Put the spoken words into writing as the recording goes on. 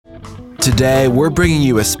Today, we're bringing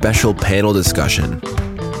you a special panel discussion.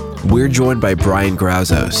 We're joined by Brian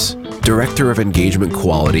Grouzos, Director of Engagement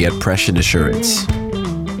Quality at Prescient Assurance,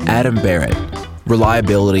 Adam Bahret,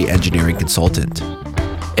 Reliability Engineering Consultant,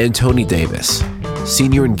 and Tony Davis,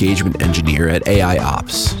 Senior Engagement Engineer at AI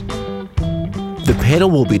Ops. The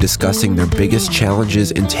panel will be discussing their biggest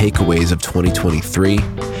challenges and takeaways of 2023,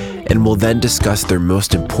 and will then discuss their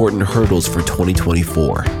most important hurdles for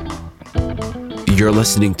 2024. You're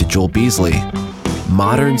listening to Joel Beasley,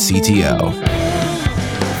 Modern CTO.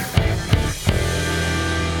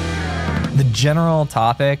 The general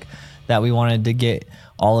topic that we wanted to get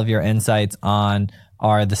all of your insights on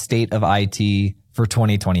are the state of IT for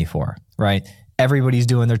 2024, right? Everybody's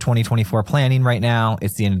doing their 2024 planning right now.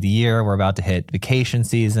 It's the end of the year. We're about to hit vacation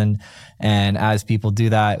season. And as people do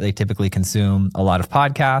that, they typically consume a lot of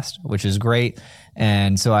podcasts, which is great.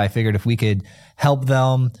 And so I figured if we could help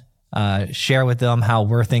them, share with them how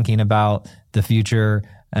we're thinking about the future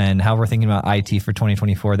and how we're thinking about IT for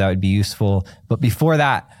 2024, that would be useful. But before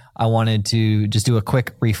that, I wanted to just do a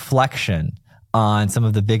quick reflection on some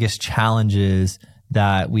of the biggest challenges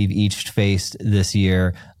that we've each faced this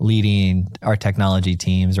year leading our technology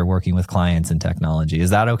teams or working with clients in technology.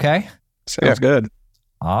 Is that okay? Sounds good.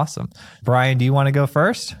 Awesome. Brian, do you want to go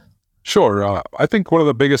first? Sure. I think one of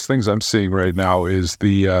the biggest things I'm seeing right now is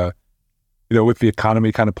the, with the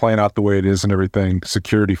economy kind of playing out the way it is and everything,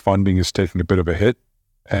 security funding is taking a bit of a hit,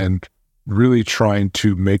 and really trying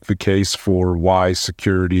to make the case for why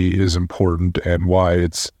security is important and why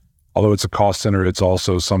although it's a cost center, it's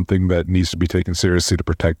also something that needs to be taken seriously to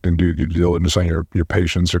protect and do due diligence on your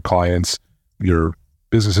patients, your clients, your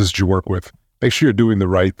businesses that you work with. Make sure you're doing the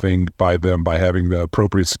right thing by them by having the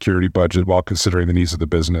appropriate security budget while considering the needs of the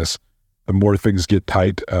business. The more things get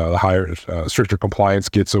tight, the higher, stricter compliance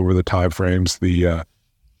gets over the time frames. The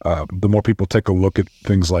more people take a look at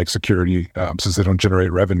things like security, since they don't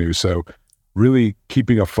generate revenue. So really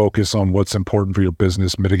keeping a focus on what's important for your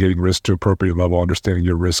business, mitigating risk to appropriate level, understanding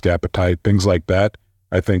your risk appetite, things like that,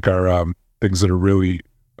 I think are things that are really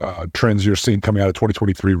trends you're seeing coming out of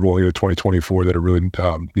 2023, rolling into 2024 that are really need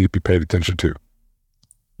to be paid attention to.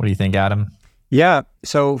 What do you think, Adam? Yeah.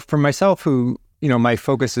 So for myself, who, my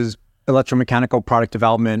focus is electromechanical product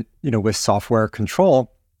development, with software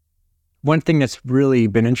control, one thing that's really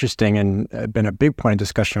been interesting and been a big point of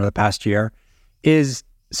discussion over the past year is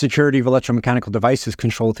security of electromechanical devices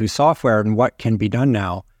controlled through software and what can be done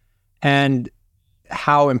now, and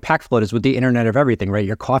how impactful it is with the Internet of Everything, right?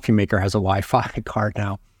 Your coffee maker has a Wi-Fi card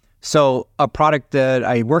now. So a product that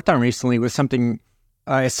I worked on recently was something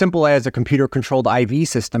as simple as a computer-controlled IV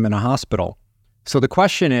system in a hospital. So the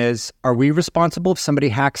question is, are we responsible if somebody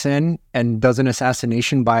hacks in and does an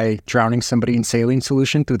assassination by drowning somebody in saline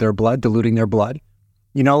solution through their blood, diluting their blood?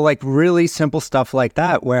 Really simple stuff like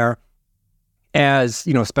that, where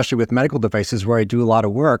especially with medical devices where I do a lot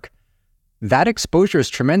of work, that exposure is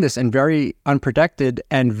tremendous and very unprotected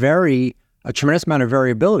and a tremendous amount of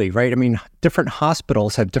variability, right? I mean, different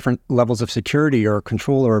hospitals have different levels of security or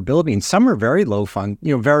control or ability, and some are very low fund,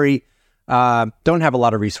 don't have a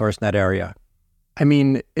lot of resource in that area. I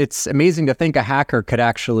mean, it's amazing to think a hacker could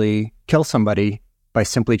actually kill somebody by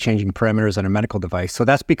simply changing parameters on a medical device. So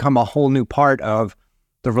that's become a whole new part of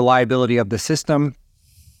the reliability of the system,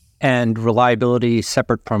 and reliability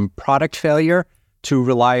separate from product failure to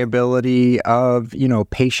reliability of,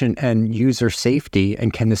 patient and user safety,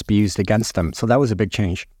 and can this be used against them? So that was a big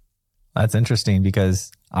change. That's interesting,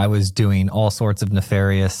 because I was doing all sorts of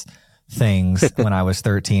nefarious things when I was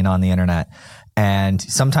 13 on the internet. And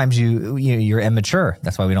sometimes you're immature.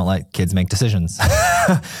 That's why we don't let kids make decisions,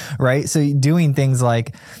 right? So doing things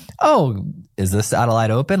like, oh, is this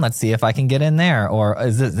satellite open? Let's see if I can get in there. Or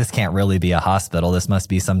is this can't really be a hospital. This must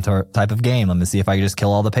be some type of game. Let me see if I can just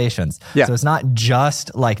kill all the patients. Yeah. So it's not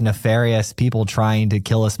just like nefarious people trying to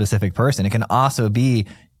kill a specific person. It can also be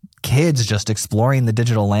kids just exploring the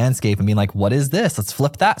digital landscape and being like, what is this? Let's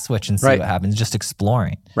flip that switch and see what happens. Just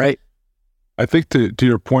exploring. Right. I think to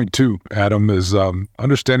your point too, Adam, is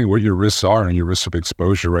understanding what your risks are and your risks of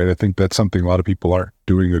exposure, right? I think that's something a lot of people aren't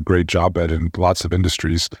doing a great job at in lots of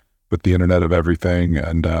industries with the Internet of Everything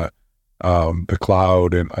and the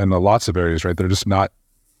cloud and lots of areas, right? They're just not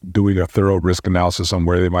doing a thorough risk analysis on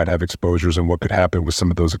where they might have exposures and what could happen with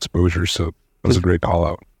some of those exposures. So that was a great call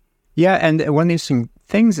out. Yeah, and one of the interesting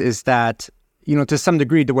things is that, to some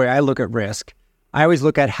degree, the way I look at risk, I always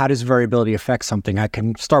look at how does variability affect something. I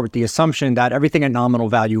can start with the assumption that everything at nominal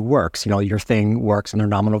value works. Your thing works under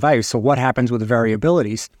nominal value. So what happens with the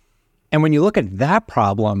variabilities? And when you look at that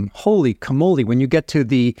problem, holy camoli, when you get to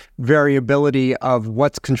the variability of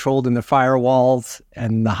what's controlled in the firewalls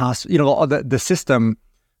and the hospital, the system,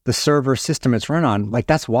 the server system it's run on, like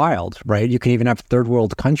that's wild, right? You can even have third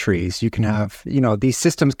world countries. You can have, these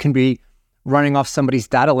systems can be running off somebody's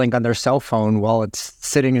data link on their cell phone while it's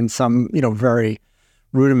sitting in some, very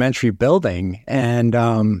rudimentary building. And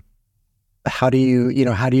how do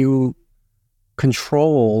you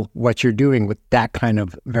control what you're doing with that kind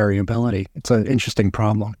of variability? It's an interesting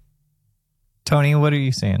problem. Tony, what are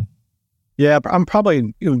you saying? Yeah, I'm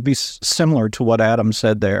probably, it would be similar to what Adam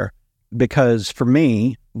said there, because for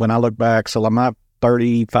me, when I look back, so my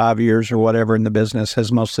 35 years or whatever in the business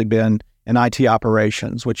has mostly been in IT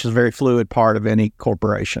operations, which is a very fluid part of any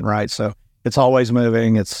corporation, right? So it's always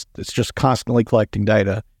moving. It's just constantly collecting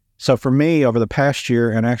data. So for me, over the past year,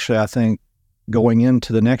 and actually I think going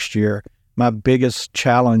into the next year, my biggest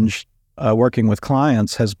challenge working with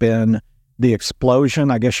clients has been the explosion,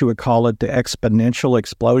 I guess you would call it the exponential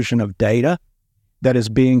explosion of data that is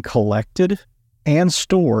being collected and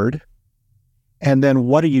stored. And then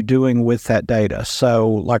what are you doing with that data? So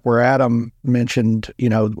like where Adam mentioned,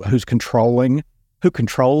 who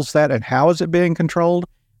controls that and how is it being controlled?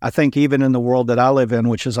 I think even in the world that I live in,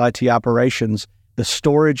 which is IT operations, the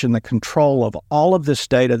storage and the control of all of this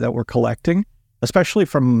data that we're collecting, especially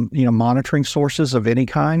from, monitoring sources of any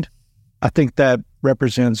kind, I think that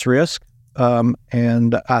represents risk.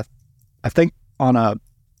 And I think on a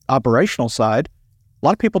operational side, a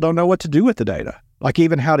lot of people don't know what to do with the data, like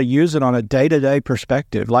even how to use it on a day-to-day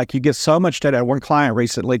perspective. Like you get so much data. One client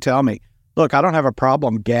recently tell me, look, I don't have a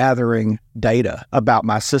problem gathering data about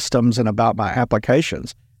my systems and about my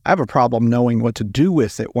applications. I have a problem knowing what to do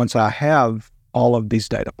with it once I have all of these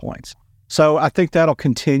data points. So I think that'll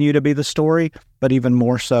continue to be the story, but even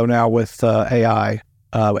more so now with AI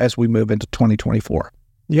as we move into 2024.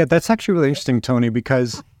 Yeah, that's actually really interesting, Tony,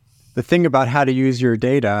 because the thing about how to use your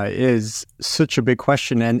data is such a big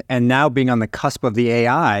question. And now being on the cusp of the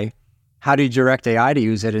AI, how do you direct AI to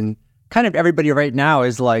use it? And kind of everybody right now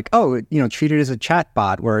is like, treat it as a chat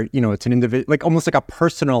bot where, it's an individual, like almost like a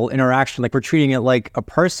personal interaction. Like we're treating it like a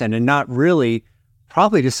person and not really,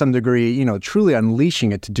 probably to some degree, truly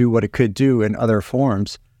unleashing it to do what it could do in other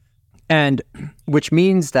forms. And which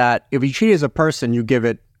means that if you treat it as a person, you give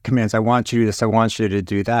it commands. I want you to do this. I want you to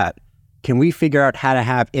do that. Can we figure out how to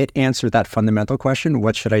have it answer that fundamental question?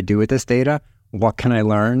 What should I do with this data? What can I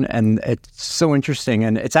learn? And it's so interesting.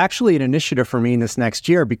 And it's actually an initiative for me in this next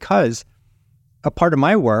year because a part of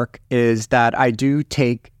my work is that I do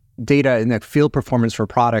take data in the field performance for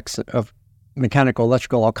products of mechanical,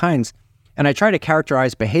 electrical, all kinds. And I try to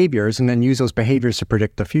characterize behaviors and then use those behaviors to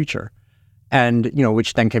predict the future. And,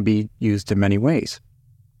 which then can be used in many ways.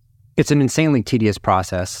 It's an insanely tedious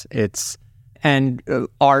process. And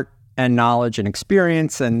art and knowledge and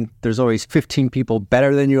experience, and there's always 15 people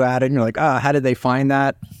better than you at it, and you're like, how did they find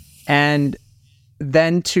that? And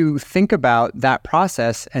then to think about that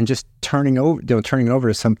process and just turning it over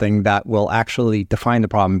to something that will actually define the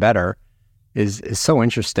problem better is so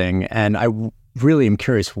interesting. And I really am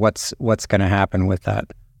curious what's going to happen with that.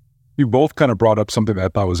 You both kind of brought up something that I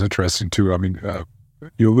thought was interesting too. I mean,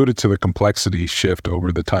 you alluded to the complexity shift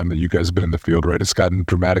over the time that you guys have been in the field, right? It's gotten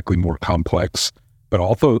dramatically more complex, but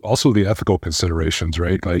also the ethical considerations,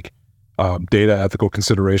 right? Like data ethical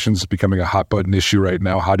considerations is becoming a hot button issue right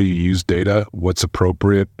now. How do you use data? What's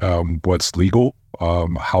appropriate? What's legal?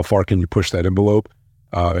 How far can you push that envelope?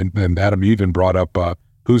 And Adam, you even brought up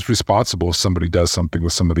who's responsible if somebody does something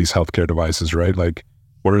with some of these healthcare devices, right? Like,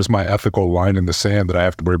 where is my ethical line in the sand that I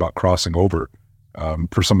have to worry about crossing over?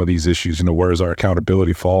 For some of these issues, where does our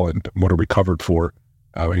accountability fall and what are we covered for?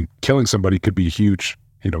 I mean, killing somebody could be huge,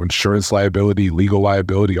 insurance liability, legal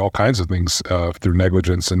liability, all kinds of things through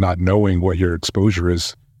negligence and not knowing what your exposure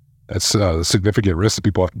is. That's a significant risk that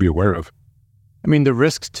people have to be aware of. I mean, the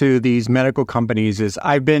risks to these medical companies is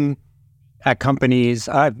I've been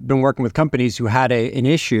working with companies who had an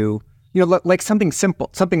issue, like a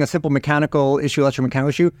simple mechanical issue, electromechanical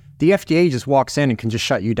issue. The FDA just walks in and can just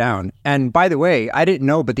shut you down. And by the way, I didn't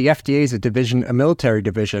know, but the FDA is a military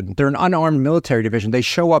division. They're an unarmed military division. They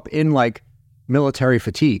show up in like military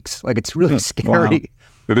fatigues. Like it's really scary. Wow.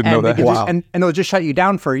 I didn't know that. Wow. And they'll just shut you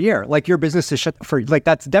down for a year. Like your business is shut for, like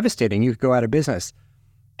that's devastating. You could go out of business.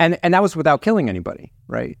 And that was without killing anybody,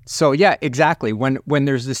 right? So yeah, exactly. When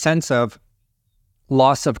there's this sense of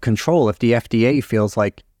loss of control, if the FDA feels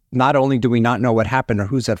like not only do we not know what happened or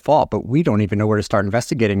who's at fault, but we don't even know where to start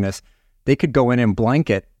investigating this, they could go in and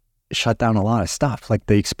blanket shut down a lot of stuff. Like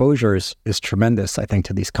the exposure is tremendous, I think,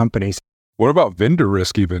 to these companies. What about vendor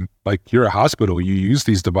risk even? Like you're a hospital, you use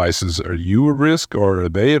these devices. Are you at risk or are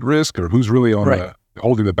they at risk or who's really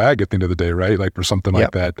holding the bag at the end of the day, right? Like for something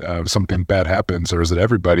like that, something bad happens, or is it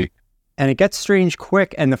everybody? And it gets strange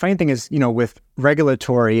quick. And the funny thing is, with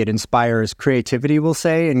regulatory, it inspires creativity, we'll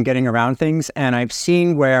say, in getting around things. And I've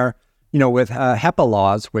seen where, with HIPAA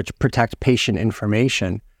laws, which protect patient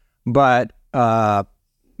information, but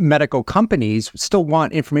medical companies still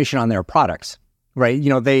want information on their products, right?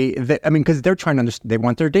 Because they're trying to understand, they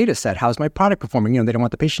want their data set. How's my product performing? They don't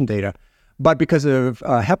want the patient data. But because of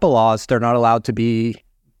HIPAA laws, they're not allowed to be,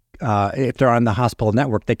 if they're on the hospital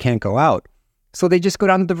network, they can't go out. So they just go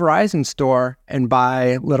down to the Verizon store and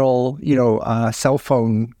buy little, cell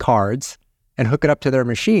phone cards and hook it up to their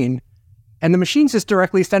machine. And the machine's just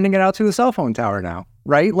directly sending it out to the cell phone tower now,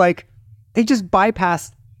 right? Like, they just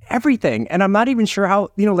bypass everything. And I'm not even sure how,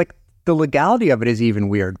 the legality of it is even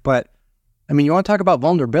weird. But, you want to talk about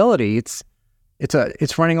vulnerability,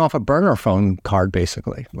 it's running off a burner phone card,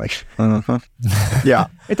 basically. Like, yeah.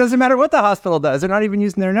 It doesn't matter what the hospital does. They're not even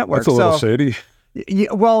using their network. That's a little shady.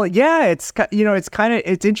 Yeah,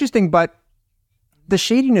 it's interesting, but the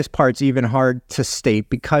shadiness part's even hard to state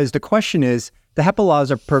because the question is, the HIPAA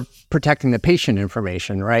laws are protecting the patient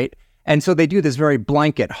information, right? And so they do this very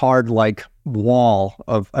blanket, hard, wall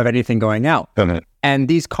of anything going out. And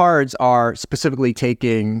these cards are specifically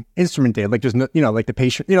taking instrument data, there's no, the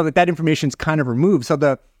patient, that information's kind of removed.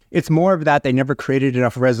 So it's more of that they never created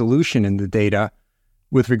enough resolution in the data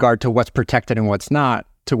with regard to what's protected and what's not,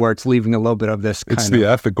 to where it's leaving a little bit of this kind of... It's the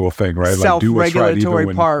ethical thing, right?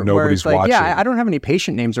 Self-regulatory part where it's watching. Yeah, I don't have any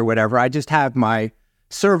patient names or whatever. I just have my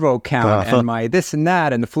servo count and my this and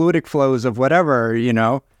that and the fluidic flows of whatever,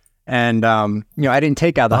 And, I didn't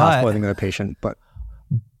take out the hospital of the patient,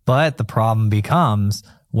 But the problem becomes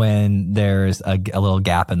when there's a little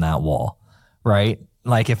gap in that wall, right?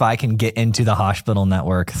 Like if I can get into the hospital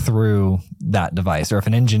network through that device, or if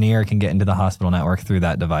an engineer can get into the hospital network through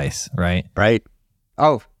that device, right? Right.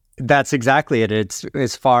 Oh, that's exactly it. It's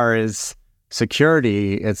as far as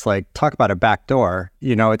security, it's like, talk about a back door.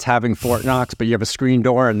 It's having Fort Knox, but you have a screen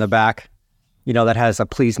door in the back, that has a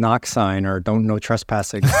please knock sign or don't no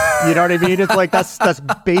trespassing. You know what I mean? It's like, that's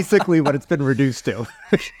basically what it's been reduced to.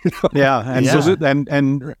 Yeah. And so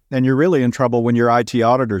and you're really in trouble when your IT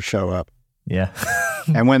auditors show up. Yeah.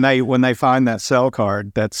 And when they find that cell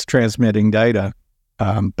card that's transmitting data,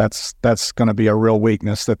 that's going to be a real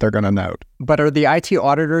weakness that they're going to note. But are the IT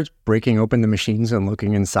auditors breaking open the machines and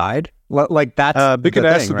looking inside? Like that's they could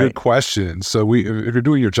ask the good questions. So if you're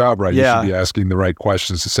doing your job right, you should be asking the right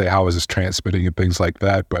questions to say, how is this transmitting and things like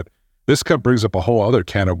that. But this brings up a whole other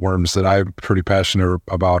can of worms that I'm pretty passionate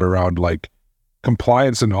about around,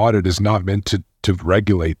 compliance and audit is not meant to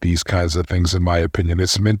regulate these kinds of things, in my opinion.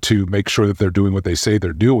 It's meant to make sure that they're doing what they say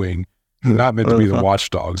they're doing. Not meant to be the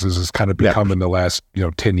watchdogs. This has kind of become in the last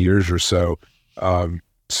 10 years or so.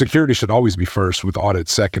 Security should always be first, with audit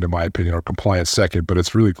second, in my opinion, or compliance second. But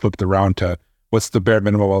it's really flipped around to what's the bare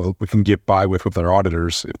minimum we can get by with our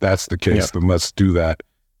auditors. If that's the case, then let's do that.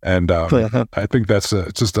 And I think that's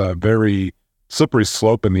just a very slippery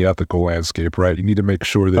slope in the ethical landscape, right? You need to make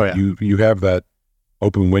sure that you have that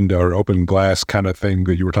open window or open glass kind of thing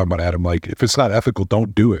that you were talking about, Adam. Like, if it's not ethical,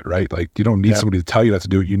 don't do it, right? Like, you don't need somebody to tell you not to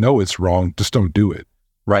do it. It's wrong. Just don't do it.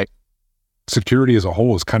 Right. Security as a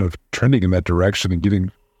whole is kind of trending in that direction and getting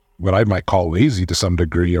what I might call lazy to some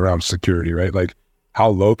degree around security, right? Like, how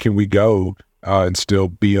low can we go and still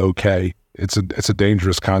be okay? It's a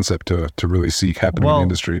dangerous concept to really see happening in the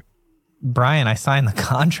industry. Brian, I signed the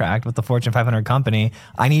contract with the Fortune 500 company.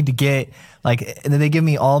 I need to get and then they give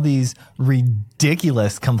me all these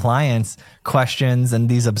ridiculous compliance questions and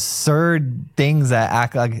these absurd things that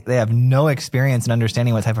act like they have no experience in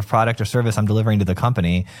understanding what type of product or service I'm delivering to the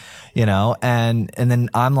company, and then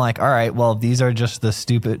I'm like, all right, well, these are just the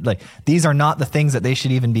stupid, these are not the things that they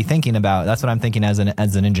should even be thinking about. That's what I'm thinking as an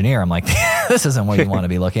engineer. I'm like, this isn't what you want to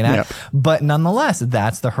be looking at. But nonetheless,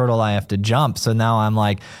 that's the hurdle I have to jump. So now I'm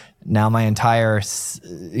like, now my entire,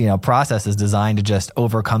 process is designed to just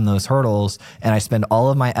overcome those hurdles. And I spend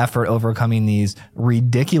all of my effort overcoming these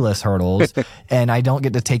ridiculous hurdles. And I don't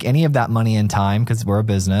get to take any of that money and time, because we're a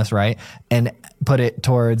business, right? And put it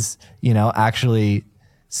towards, actually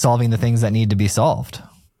solving the things that need to be solved.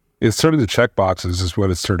 It's turning to check boxes is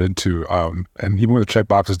what it's turned into. And even when the check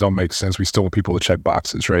boxes don't make sense, we still want people to check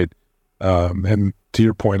boxes, right? And to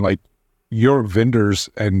your point, your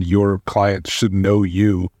vendors and your clients should know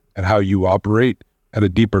you and how you operate at a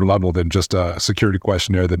deeper level than just a security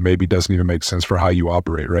questionnaire that maybe doesn't even make sense for how you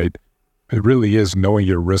operate, right? It really is knowing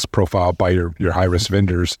your risk profile by your high-risk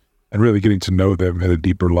vendors and really getting to know them at a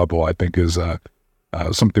deeper level, I think, is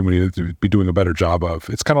something we need to be doing a better job of.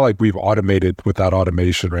 It's kind of like we've automated without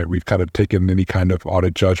automation, right? We've kind of taken any kind of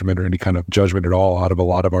audit judgment or any kind of judgment at all out of a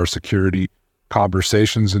lot of our security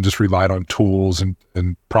conversations and just relied on tools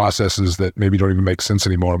and processes that maybe don't even make sense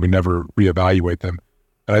anymore, and we never reevaluate them.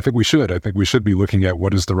 And I think we should. I think we should be looking at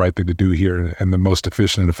what is the right thing to do here and the most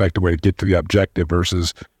efficient and effective way to get to the objective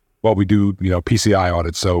versus, well, we do, PCI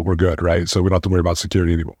audits, so we're good, right? So we don't have to worry about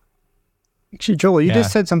security anymore. Actually, Joel, you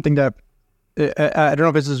just said something that I don't know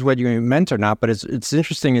if this is what you meant or not, but it's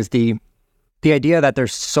interesting is the idea that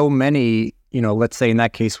there's so many, let's say in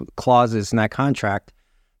that case, clauses in that contract,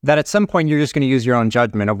 that at some point you're just going to use your own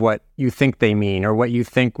judgment of what you think they mean or what you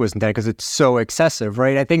think was intended because it's so excessive,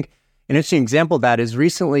 right? I think an interesting example of that is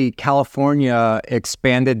recently California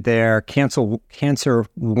expanded their cancer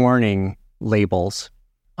warning labels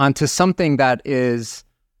onto something that is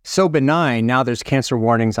so benign. Now there's cancer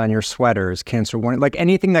warnings on your sweaters, cancer warning, like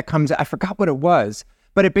anything that comes, I forgot what it was,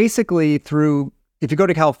 but it basically if you go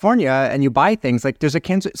to California and you buy things, like there's a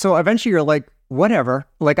cancer, so eventually you're like, whatever,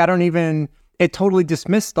 like it totally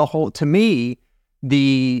dismissed the whole, to me,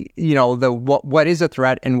 what is a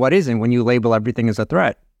threat and what isn't when you label everything as a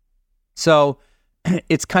threat. So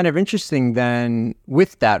it's kind of interesting then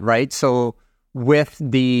with that, right? So with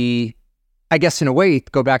I guess in a way,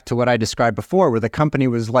 go back to what I described before, where the company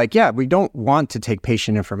was like, yeah, we don't want to take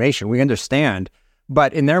patient information. We understand.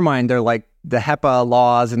 But in their mind, they're like, the HIPAA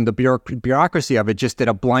laws and the bureaucracy of it just did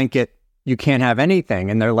a blanket, you can't have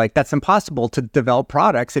anything. And they're like, that's impossible to develop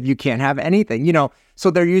products if you can't have anything,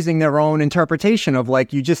 So they're using their own interpretation of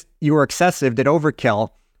like, you were excessive, did overkill.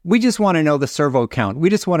 We just want to know the servo count. We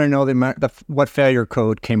just want to know what failure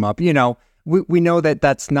code came up. We know that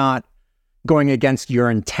that's not going against your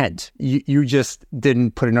intent. You just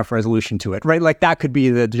didn't put enough resolution to it, right? Like that could be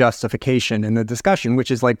the justification in the discussion, which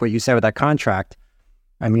is like what you said with that contract.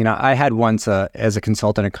 I mean, I had once as a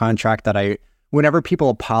consultant a contract that whenever people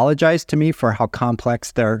apologize to me for how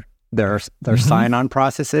complex their sign-on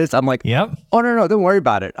process is, I'm like, yep. Oh, no, don't worry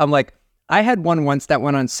about it. I'm like, I had one once that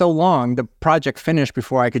went on so long, the project finished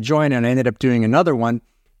before I could join, and I ended up doing another one.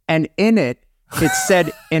 And in it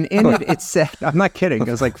said, I'm not kidding, it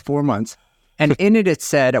was like 4 months. And in it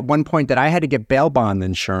said at one point that I had to get bail bond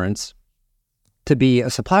insurance to be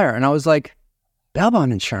a supplier. And I was like, bail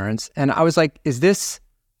bond insurance? And I was like, is this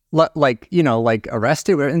like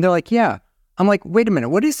arrested? And they're like, yeah. I'm like, wait a minute,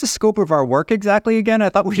 what is the scope of our work exactly again? I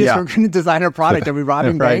thought we just were going to design a product and we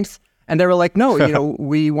robbing right. banks. And they were like, no,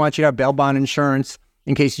 we want you to have bail bond insurance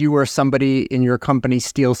in case you or somebody in your company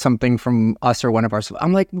steals something from us or one of our.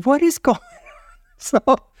 I'm like, what is going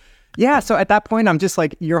on? So at that point, I'm just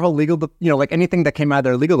like, your whole legal, like anything that came out of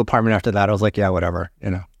their legal department after that, I was like, yeah, whatever,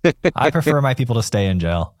 I prefer my people to stay in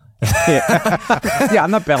jail. Yeah,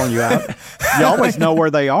 I'm not bailing you out. You always know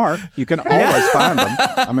where they are. You can always find them.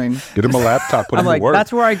 I mean, get them a laptop, put them like, to work.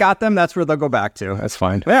 That's where I got them. That's where they'll go back to. That's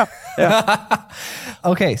fine. Yeah.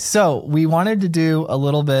 Okay, so we wanted to do a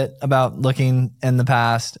little bit about looking in the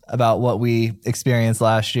past about what we experienced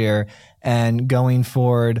last year and going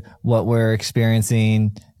forward, what we're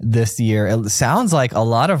experiencing this year. It sounds like a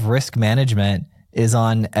lot of risk management is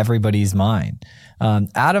on everybody's mind.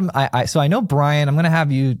 Adam, so I know Brian, I'm going to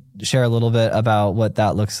have you share a little bit about what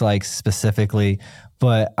that looks like specifically,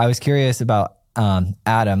 but I was curious about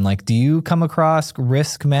Adam, like, do you come across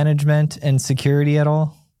risk management and security at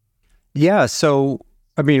all? Yeah. So,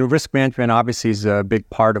 I mean, risk management obviously is a big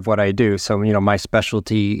part of what I do. So, my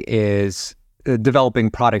specialty is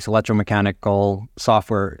developing products, electromechanical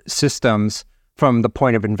software systems from the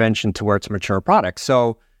point of invention to where it's a mature product.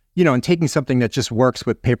 So, and taking something that just works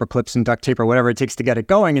with paper clips and duct tape or whatever it takes to get it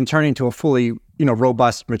going and turning into a fully,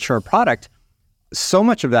 robust, mature product, so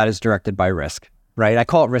much of that is directed by risk, right? I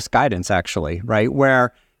call it risk guidance, actually, right?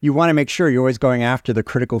 Where you want to make sure you're always going after the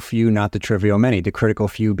critical few, not the trivial many, the critical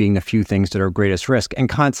few being the few things that are greatest risk, and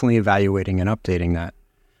constantly evaluating and updating that.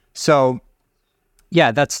 So,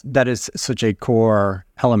 yeah, that is such a core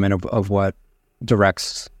element of what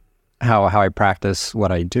directs how I practice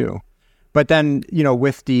what I do. But then,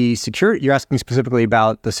 with the security, you're asking specifically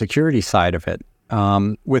about the security side of it.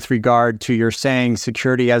 With regard to, you're saying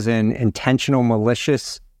security as in intentional,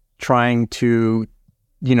 malicious, trying to,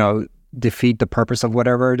 defeat the purpose of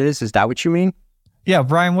whatever it is. Is that what you mean? Yeah.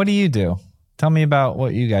 Brian, what do you do? Tell me about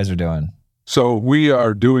what you guys are doing. So we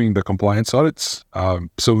are doing the compliance audits.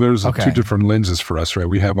 So there's two different lenses for us, right?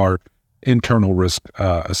 We have our internal risk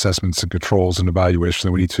assessments and controls and evaluation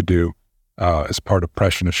that we need to do as part of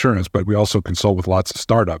Prescient Assurance, but we also consult with lots of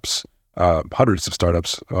startups, hundreds of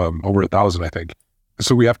startups, over 1,000, I think.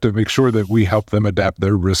 So we have to make sure that we help them adapt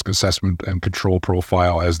their risk assessment and control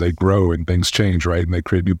profile as they grow and things change, right? And they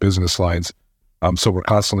create new business lines. So we're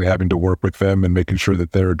constantly having to work with them and making sure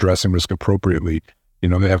that they're addressing risk appropriately.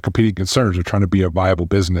 They have competing concerns. They're trying to be a viable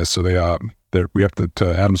business. So they we have to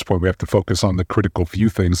Adam's point, we have to focus on the critical few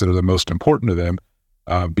things that are the most important to them,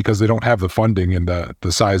 because they don't have the funding and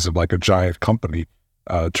the size of like a giant company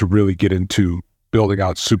to really get into building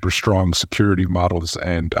out super strong security models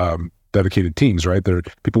and dedicated teams, right? There are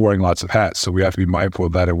people wearing lots of hats. So we have to be mindful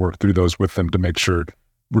of that and work through those with them to make sure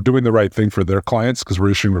we're doing the right thing for their clients, because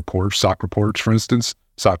we're issuing reports, SOC reports, for instance,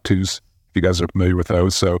 SOC 2s, if you guys are familiar with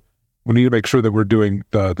those. So we need to make sure that we're doing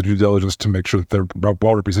the due diligence to make sure that they're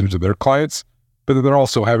well represented to their clients, but that they're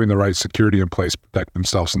also having the right security in place to protect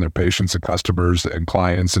themselves and their patients and customers and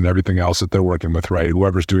clients and everything else that they're working with, right?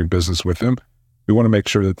 Whoever's doing business with them, we want to make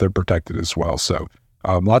sure that they're protected as well. So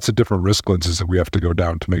lots of different risk lenses that we have to go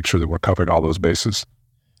down to make sure that we're covering all those bases.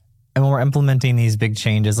 And when we're implementing these big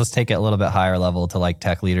changes, let's take it a little bit higher level to like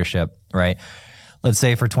tech leadership, right? Let's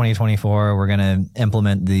say for 2024, we're going to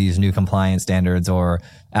implement these new compliance standards, or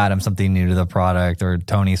Adam something new to the product, or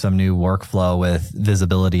Tony some new workflow with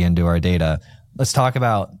visibility into our data. Let's talk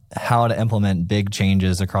about how to implement big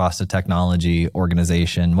changes across the technology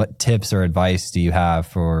organization. What tips or advice do you have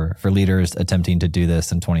for leaders attempting to do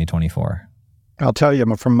this in 2024? I'll tell you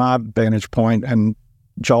from my vantage point, and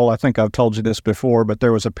Joel, I think I've told you this before, but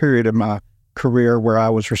there was a period in my career where I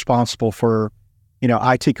was responsible for,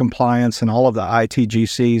 IT compliance and all of the IT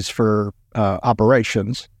GCs for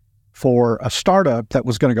operations for a startup that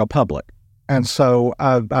was going to go public. And so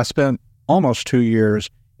I spent almost 2 years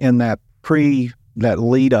in that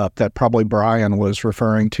lead up that probably Brian was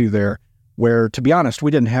referring to there, where, to be honest,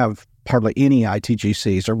 we didn't have hardly any IT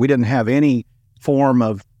GCs, or we didn't have any form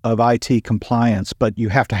of IT compliance, but you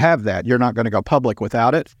have to have that. You're not going to go public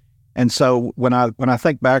without it. And so when I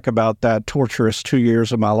think back about that torturous 2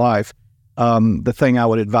 years of my life, the thing I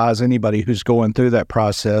would advise anybody who's going through that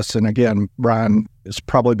process, and again, Brian is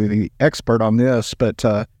probably the expert on this, but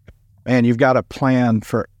man, you've got to plan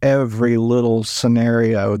for every little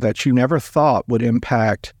scenario that you never thought would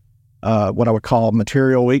impact what I would call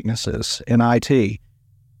material weaknesses in IT.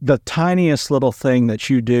 The tiniest little thing that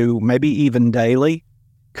you do, maybe even daily,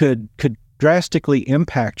 could drastically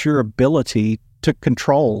impact your ability to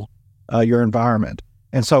control your environment.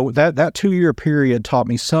 And so that 2 year period taught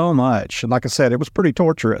me so much. And like I said, it was pretty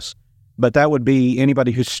torturous. But that would be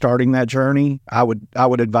anybody who's starting that journey. I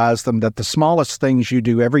would advise them that the smallest things you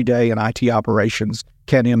do every day in IT operations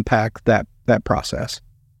can impact that process.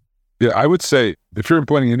 Yeah, I would say if you're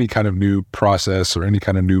implementing any kind of new process or any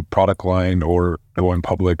kind of new product line or going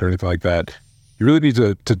public or anything like that, you really need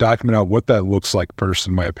to document out what that looks like first,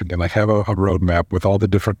 in my opinion. Like have a roadmap with all the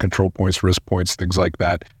different control points, risk points, things like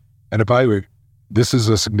that, and evaluate, this is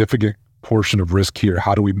a significant portion of risk here.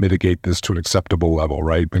 How do we mitigate this to an acceptable level,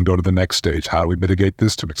 right? And go to the next stage. How do we mitigate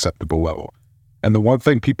this to an acceptable level? And the one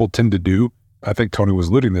thing people tend to do, I think Tony was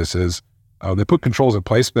alluding to this, is they put controls in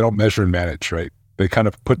place, but they don't measure and manage, right? They kind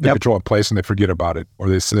of put the control in place and they forget about it, or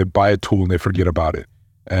they buy a tool and they forget about it.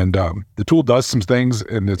 And the tool does some things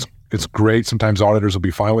and it's great. Sometimes auditors will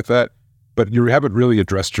be fine with that, but you haven't really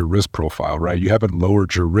addressed your risk profile, right? You haven't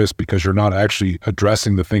lowered your risk because you're not actually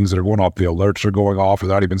addressing the things that are going off. The alerts are going off, or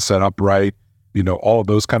they're not even set up right. All of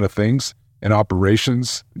those kind of things in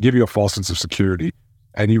operations give you a false sense of security.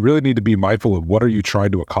 And you really need to be mindful of what are you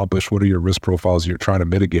trying to accomplish? What are your risk profiles you're trying to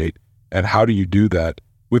mitigate? And how do you do that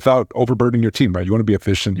without overburdening your team, right? You want to be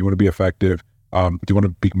efficient. You want to be effective. You want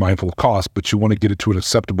to be mindful of cost, but you want to get it to an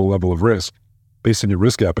acceptable level of risk based on your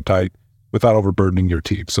risk appetite without overburdening your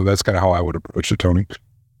team. So that's kind of how I would approach it, Tony.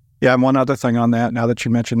 Yeah, and one other thing on that, now that you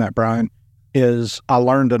mentioned that, Brian, is I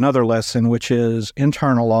learned another lesson, which is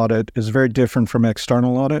internal audit is very different from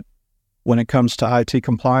external audit when it comes to IT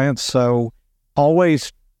compliance. So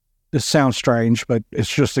always, this sounds strange, but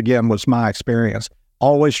it's just, again, was my experience.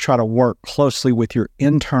 Always try to work closely with your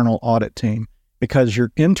internal audit team, because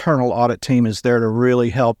your internal audit team is there to really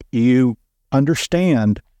help you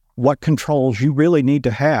understand what controls you really need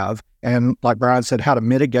to have. And like Brian said, how to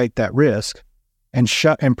mitigate that risk and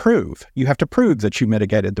prove. You have to prove that you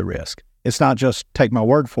mitigated the risk. It's not just take my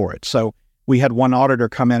word for it. So we had one auditor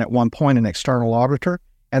come in at one point, an external auditor,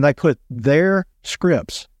 and they put their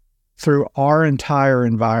scripts through our entire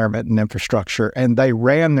environment and infrastructure, and they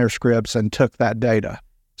ran their scripts and took that data.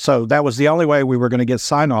 So that was the only way we were going to get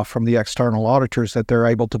sign-off from the external auditors, that they're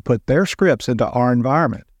able to put their scripts into our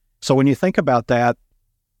environment. So when you think about that,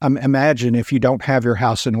 imagine if you don't have your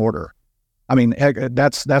house in order. I mean,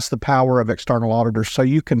 that's the power of external auditors. So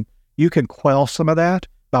you can quell some of that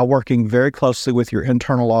by working very closely with your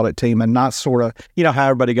internal audit team, and not sort of, how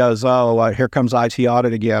everybody goes, here comes IT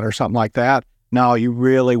audit again or something like that. No, you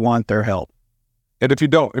really want their help. And if you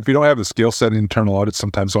don't have the skill set in internal audit,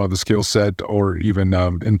 sometimes don't have the skill set, or even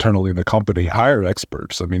internally in the company, hire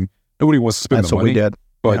experts. I mean, nobody wants to spend That's the money. That's what we did.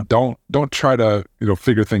 but don't try to,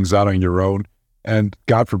 figure things out on your own. And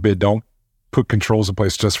God forbid, don't put controls in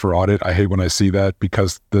place just for audit. I hate when I see that,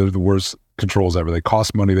 because they're the worst controls ever. They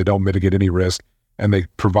cost money, they don't mitigate any risk, and they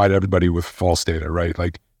provide everybody with false data, right?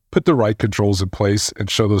 Like, put the right controls in place and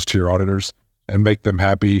show those to your auditors and make them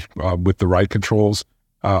happy with the right controls.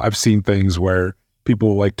 I've seen things where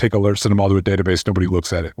people like take alerts, send them all to a database, nobody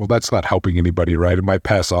looks at it. Well, that's not helping anybody, right? It might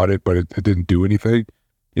pass audit, but it didn't do anything.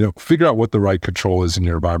 Figure out what the right control is in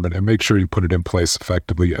your environment and make sure you put it in place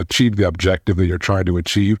effectively, achieve the objective that you're trying to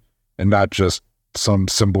achieve, and not just some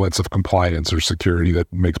semblance of compliance or security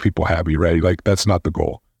that makes people happy, right? Like, that's not the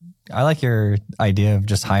goal. I like your idea of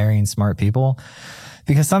just hiring smart people,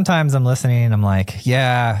 because sometimes I'm listening and I'm like,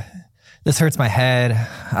 yeah, this hurts my head.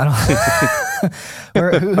 I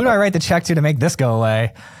don't. Who do I write the check to make this go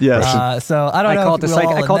away? Yeah. So I don't know. I call it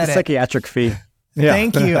the psychiatric fee. Yeah.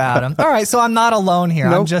 Thank you, Adam. All right, so I'm not alone here.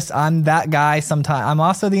 Nope. I'm that guy sometimes. I'm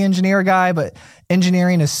also the engineer guy, but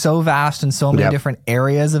engineering is so vast in so many different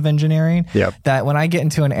areas of engineering that when I get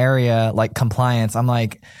into an area like compliance, I'm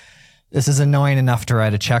like, this is annoying enough to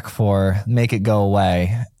write a check for, make it go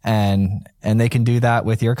away. And they can do that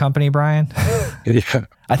with your company, Brian? Yeah.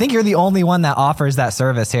 I think you're the only one that offers that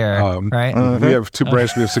service here, right? We have two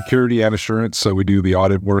branches. We have security and assurance. So we do the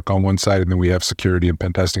audit work on one side, and then we have security and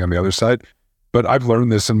pen testing on the other side. But I've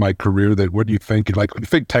learned this in my career, that what do you think? Like, when you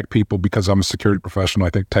think tech people, because I'm a security professional, I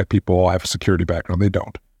think tech people all have a security background. They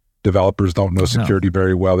don't. Developers don't know security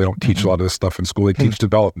very well. They don't teach a lot of this stuff in school. They teach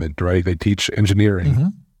development, right? They teach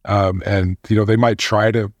engineering. And, they might try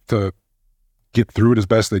to get through it as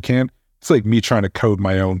best they can. It's like me trying to code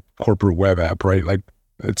my own corporate web app, right? Like,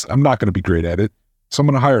 I'm not going to be great at it. So I'm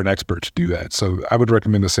going to hire an expert to do that. So I would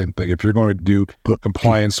recommend the same thing. If you're going to do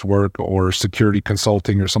compliance work or security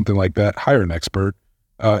consulting or something like that, hire an expert.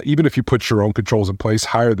 Even if you put your own controls in place,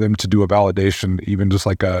 hire them to do a validation, even just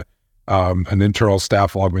like an internal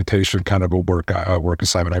staff augmentation kind of a work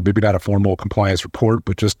assignment. Maybe not a formal compliance report,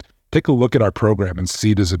 but just take a look at our program and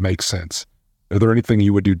see, does it make sense? Are there anything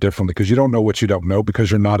you would do differently? Because you don't know what you don't know, because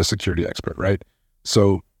you're not a security expert, right?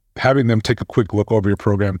 So having them take a quick look over your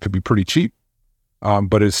program could be pretty cheap.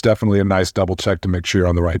 But it's definitely a nice double check to make sure you're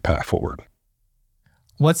on the right path forward.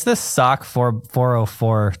 What's this SOC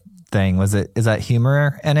 404 thing? Is that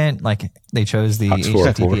humor in it? Like, they chose the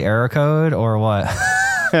HTTP error code, or what?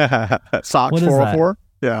 SOC 404?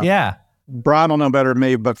 Yeah. Brian will know better than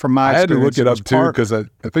me, but from my experience, I had to look it up too, because I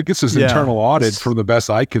think it's his internal audit. From the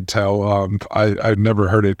best I could tell, I've never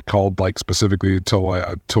heard it called like specifically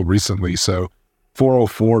until recently. So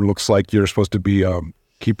 404 looks like you're supposed to be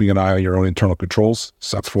keeping an eye on your own internal controls.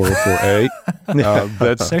 SOX 404A.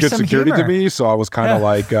 That's There's good security humor. to me. So I was kind of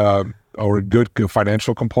like, or good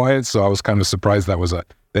financial compliance. So I was kind of surprised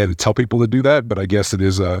they had to tell people to do that. But I guess it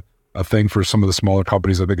is a thing for some of the smaller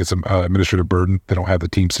companies. I think it's an administrative burden. They don't have the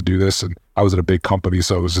teams to do this. And I was at a big company,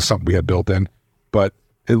 so it was just something we had built in. But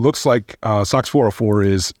it looks like SOX 404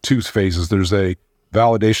 is two phases. There's a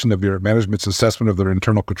validation of your management's assessment of their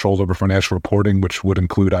internal controls over financial reporting, which would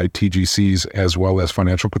include ITGCs as well as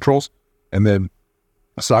financial controls. And then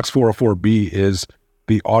SOX 404B is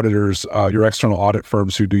the auditors, your external audit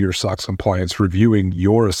firms who do your SOX compliance, reviewing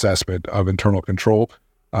your assessment of internal control.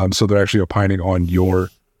 So they're actually opining on your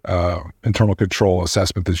internal control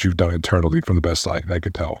assessment that you've done internally, from the best I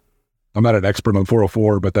could tell. I'm not an expert on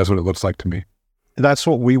 404, but that's what it looks like to me. That's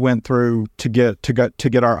what we went through to get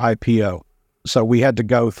our IPO. So we had to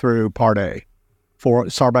go through Part A, for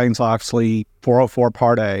Sarbanes-Oxley 404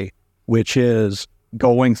 Part A, which is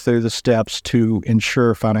going through the steps to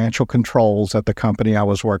ensure financial controls at the company I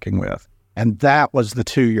was working with. And that was the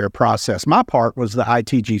 2-year process. My part was the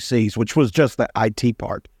ITGCs, which was just the IT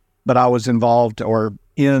part. But I was involved or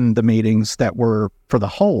in the meetings that were for the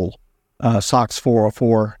whole SOX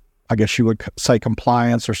 404, I guess you would say,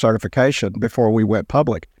 compliance or certification before we went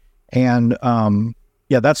public. And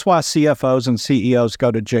that's why CFOs and CEOs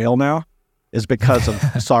go to jail now, is because of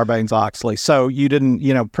Sarbanes-Oxley. So you didn't,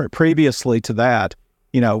 previously to that,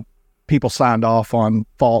 people signed off on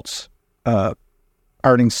false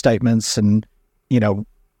earnings statements and,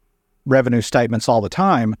 revenue statements all the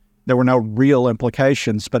time. There were no real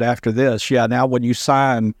implications. But after this, now when the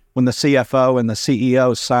CFO and the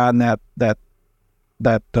CEO sign that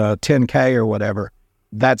 10K or whatever,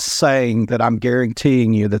 that's saying that I'm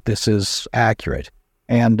guaranteeing you that this is accurate.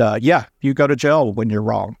 And you go to jail when you're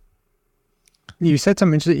wrong. You said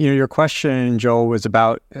something interesting. Your question, Joel, was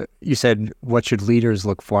about, you said, what should leaders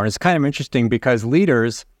look for? And it's kind of interesting because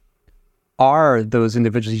leaders are those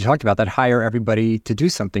individuals you talked about that hire everybody to do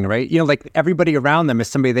something, right? Like everybody around them is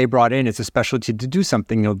somebody they brought in. It's a specialty to do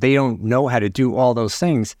something. They don't know how to do all those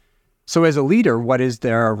things. So as a leader, what is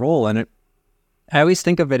their role? And I always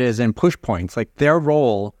think of it as in push points. Like their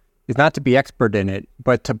role is not to be expert in it,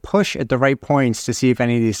 but to push at the right points to see if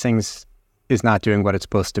any of these things is not doing what it's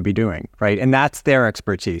supposed to be doing, right? And that's their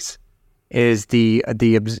expertise. Is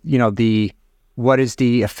what is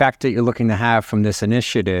the effect that you're looking to have from this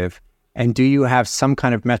initiative, and do you have some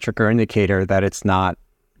kind of metric or indicator that it's not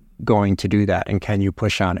going to do that, and can you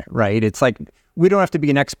push on it, right? It's like we don't have to be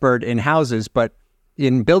an expert in houses, but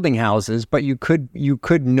in building houses, but you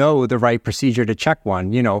could know the right procedure to check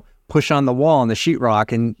one, push on the wall and the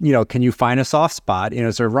sheetrock and, can you find a soft spot?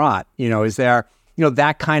 Is there rot? Is there,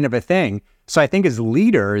 that kind of a thing. So I think as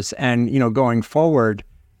leaders and, going forward,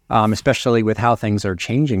 especially with how things are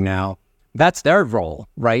changing now, that's their role,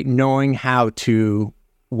 right? Knowing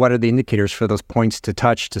what are the indicators for those points to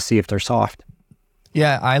touch to see if they're soft.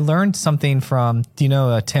 Yeah, I learned something from, do you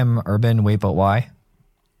know Tim Urban, Wait But Why?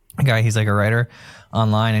 A guy, he's like a writer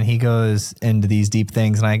online, and he goes into these deep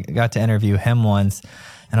things. And I got to interview him once,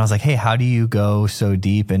 and I was like, hey, how do you go so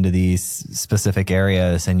deep into these specific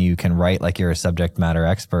areas and you can write like you're a subject matter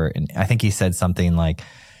expert? And I think he said something like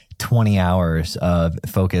 20 hours of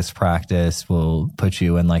focused practice will put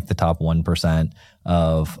you in like the top 1%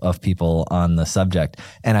 of people on the subject.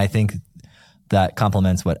 And I think that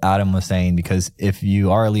complements what Adam was saying, because if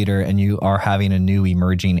you are a leader and you are having a new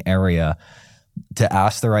emerging area, to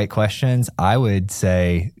ask the right questions, I would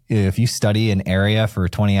say if you study an area for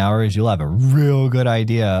 20 hours, you'll have a real good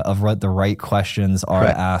idea of what the right questions are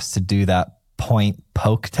to ask to do that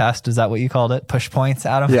poke test. Is that what you called it? Push points,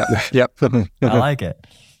 Adam? Yeah. Yep. I like it.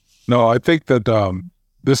 No, I think that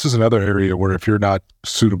this is another area where if you're not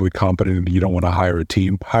suitably competent and you don't want to hire a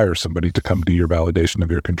team, hire somebody to come do your validation of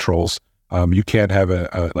your controls. You can't have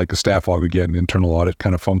a staff log, again, internal audit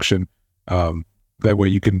kind of function. That way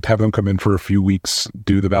you can have them come in for a few weeks,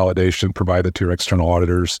 do the validation, provide it to your external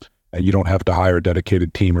auditors, and you don't have to hire a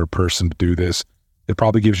dedicated team or person to do this. It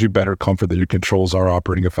probably gives you better comfort that your controls are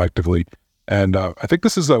operating effectively. And I think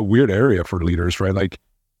this is a weird area for leaders, right? Like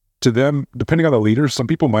to them, depending on the leaders, some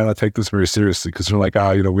people might not take this very seriously because they're like,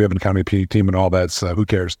 we have an accounting PD team and all that, so who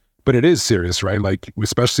cares? But it is serious, right? Like,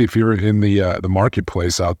 especially if you're in the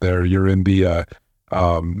marketplace out there, you're in the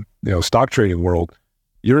stock trading world.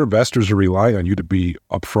 Your investors are relying on you to be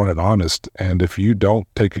upfront and honest. And if you don't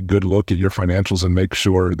take a good look at your financials and make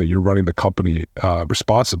sure that you're running the company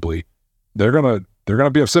responsibly, they're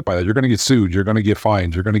gonna be upset by that. You're gonna get sued. You're gonna get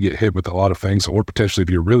fined. You're gonna get hit with a lot of things, or potentially,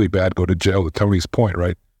 if you're really bad, go to jail. To Tony's point,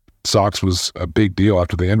 right? SOX was a big deal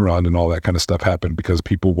after the Enron and all that kind of stuff happened because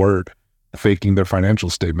people were faking their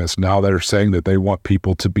financial statements. Now they're saying that they want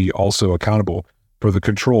people to be also accountable for the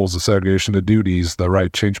controls, the segregation of duties, the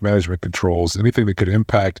right change management controls, anything that could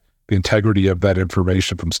impact the integrity of that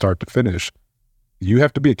information from start to finish. You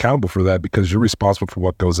have to be accountable for that because you're responsible for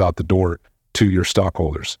what goes out the door to your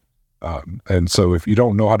stockholders. And so if you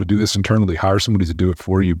don't know how to do this internally, hire somebody to do it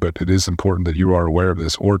for you, but it is important that you are aware of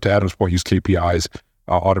this. Or to Adam's point, use KPIs,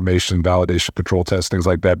 automation, validation, control tests, things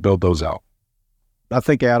like that, build those out. I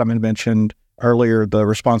think Adam had mentioned earlier the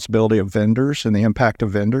responsibility of vendors and the impact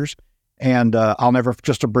of vendors. And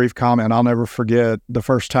just a brief comment, I'll never forget the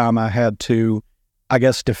first time I had to,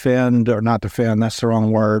 defend, or not defend, that's the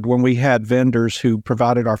wrong word, when we had vendors who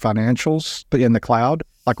provided our financials in the cloud,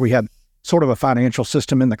 like we had sort of a financial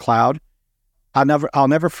system in the cloud. I'll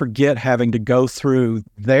never forget having to go through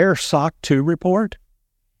their SOC 2 report.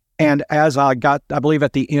 And as I believe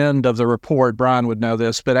at the end of the report, Brian would know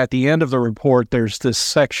this, but at the end of the report, there's this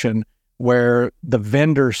section where the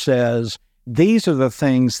vendor says, these are the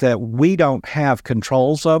things that we don't have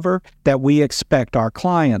controls over that we expect our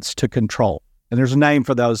clients to control. And there's a name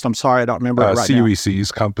for those. I'm sorry, I don't remember it right now.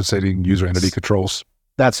 CUECs, compensating user entity controls.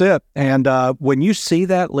 That's it. And when you see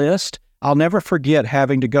that list, I'll never forget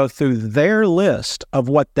having to go through their list of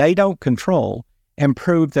what they don't control and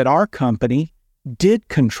prove that our company did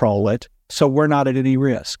control it, so we're not at any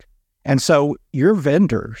risk. And so your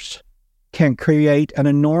vendors can create an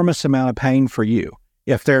enormous amount of pain for you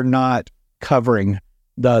if they're not covering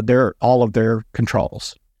all of their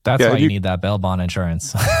controls. That's why you need that bail bond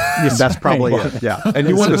insurance. Yes, that's probably it. Yeah. And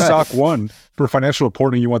you want the SOC 1 for financial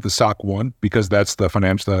reporting. You want the SOC 1 because that's the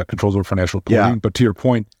controls over financial reporting. Yeah. But to your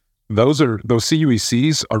point, those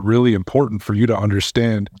CUECs are really important for you to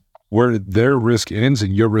understand where their risk ends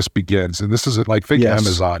and your risk begins. And this is like, think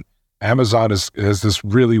Amazon. Amazon has this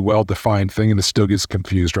really well-defined thing, and it still gets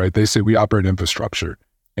confused, right? They say we operate infrastructure.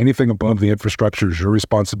 Anything above the infrastructure is your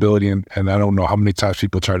responsibility. And I don't know how many times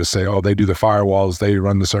people try to say, oh, they do the firewalls, they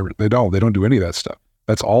run the server. They don't do any of that stuff.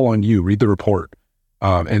 That's all on you. Read the report.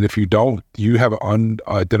 And if you don't, you have an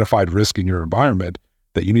unidentified risk in your environment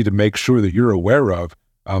that you need to make sure that you're aware of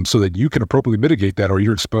so that you can appropriately mitigate that, or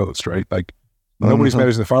you're exposed, right? Like nobody's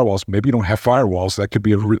managing the firewalls. Maybe you don't have firewalls. That could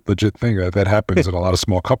be a legit thing that happens in a lot of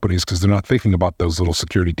small companies because they're not thinking about those little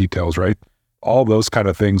security details, right? All those kind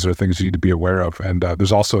of things are things you need to be aware of. And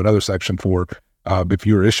there's also another section for if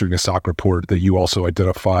you're issuing a SOC report that you also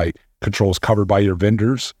identify controls covered by your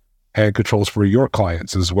vendors and controls for your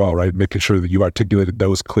clients as well, right? Making sure that you articulated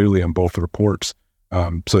those clearly on both the reports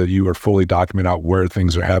so that you are fully documenting out where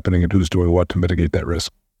things are happening and who's doing what to mitigate that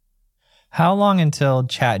risk. How long until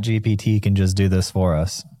ChatGPT can just do this for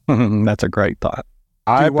us? That's a great thought.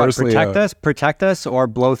 Do you want to protect us, or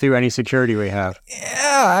blow through any security we have?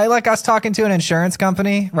 Yeah, I was talking to an insurance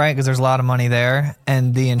company, right? Because there's a lot of money there,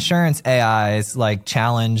 and the insurance AIs like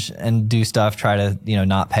challenge and do stuff, try to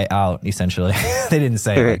not pay out. Essentially, they didn't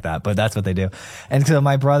say it like that, but that's what they do. And so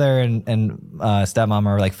my brother and stepmom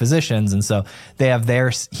are like physicians, and so they have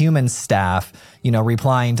their human staff,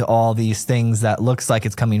 replying to all these things that looks like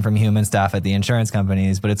it's coming from human staff at the insurance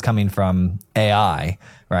companies, but it's coming from AI.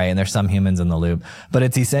 Right. And there's some humans in the loop, but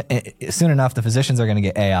soon enough, the physicians are going to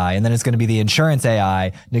get AI, and then it's going to be the insurance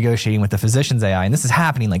AI negotiating with the physician's AI. And this is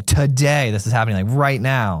happening like today. This is happening like right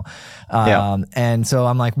now. And so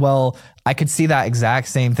I'm like, well, I could see that exact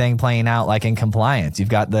same thing playing out like in compliance. You've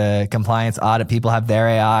got the compliance audit people have their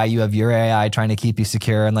AI. You have your AI trying to keep you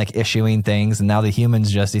secure and like issuing things. And now the humans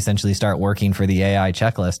just essentially start working for the AI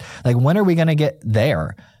checklist. Like, when are we going to get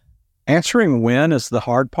there? Answering when is the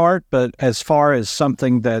hard part, but as far as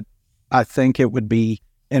something that I think it would be,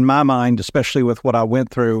 in my mind, especially with what I went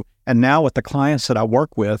through, and now with the clients that I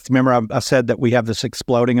work with, remember I said that we have this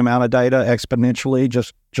exploding amount of data exponentially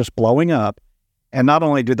just blowing up, and not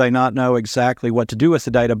only do they not know exactly what to do with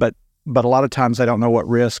the data, but a lot of times they don't know what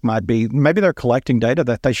risk might be. Maybe they're collecting data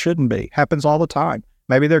that they shouldn't be. Happens all the time.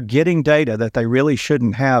 Maybe they're getting data that they really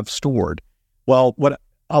shouldn't have stored. Well, what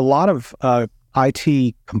a lot of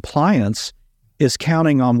IT compliance is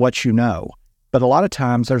counting on what you know. But a lot of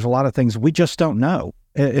times there's a lot of things we just don't know,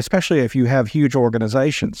 especially if you have huge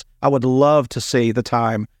organizations. I would love to see the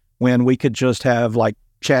time when we could just have like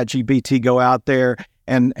ChatGPT go out there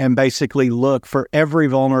and basically look for every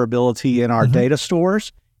vulnerability in our data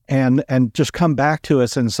stores and just come back to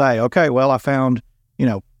us and say, okay, well, I found,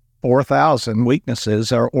 4,000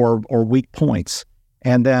 weaknesses or weak points.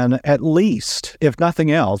 And then at least, if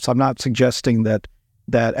nothing else, I'm not suggesting that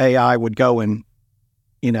AI would go and,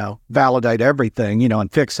 validate everything,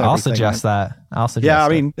 and fix everything. I'll suggest that. Yeah, I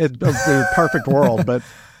mean, it's a perfect world,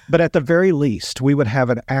 but at the very least, we would have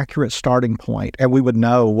an accurate starting point and we would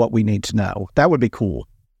know what we need to know. That would be cool.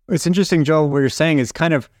 It's interesting, Joe, what you're saying is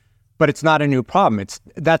but it's not a new problem.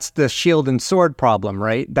 That's the shield and sword problem,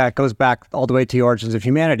 right? That goes back all the way to the origins of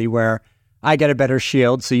humanity, where I get a better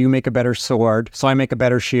shield, so you make a better sword. So I make a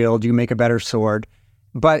better shield, you make a better sword.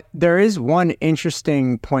 But there is one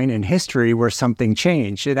interesting point in history where something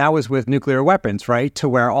changed. And that was with nuclear weapons, right? To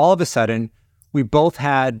where all of a sudden, we both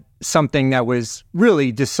had something that was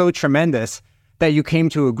really just so tremendous that you came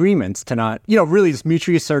to agreements to not, really this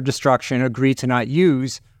mutually assured destruction, agree to not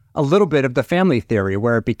use a little bit of the family theory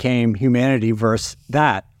where it became humanity versus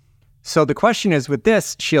that. So the question is, with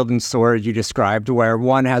this shield and sword you described, where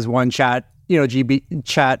one has one chat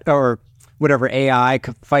or whatever AI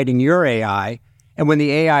fighting your AI, and when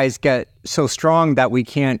the AIs get so strong that we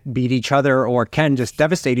can't beat each other or can just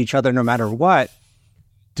devastate each other no matter what,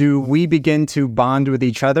 do we begin to bond with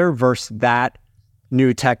each other versus that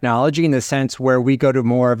new technology, in the sense where we go to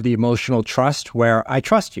more of the emotional trust, where I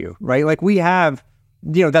trust you, right? Like we have,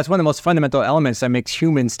 that's one of the most fundamental elements that makes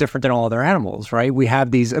humans different than all other animals, right? We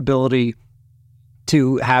have these ability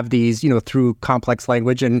to have these, through complex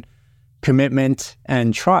language and commitment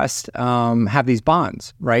and trust, have these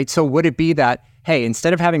bonds, right? So would it be that, hey,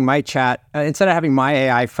 instead of having my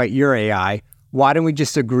AI fight your AI, why don't we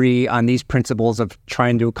just agree on these principles of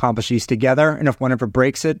trying to accomplish these together? And if one ever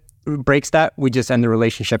breaks that, we just end the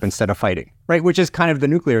relationship instead of fighting, right? Which is kind of the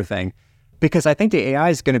nuclear thing. Because I think the AI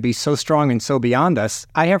is going to be so strong and so beyond us.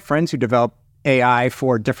 I have friends who develop AI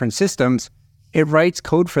for different systems. It writes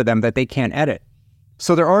code for them that they can't edit.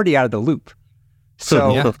 So they're already out of the loop.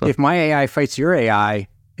 So if my AI fights your AI,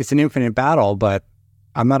 it's an infinite battle, but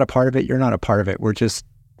I'm not a part of it. You're not a part of it. We're just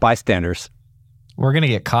bystanders. We're going to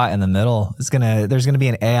get caught in the middle. There's going to be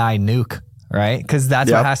an AI nuke, right? Because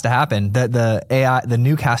that's what has to happen. The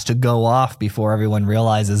nuke has to go off before everyone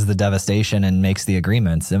realizes the devastation and makes the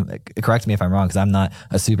agreements. And correct me if I'm wrong, because I'm not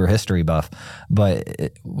a super history buff,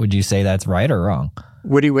 but would you say that's right or wrong?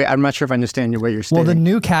 I'm not sure if I understand what you're saying. Well, the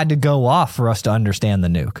nuke had to go off for us to understand the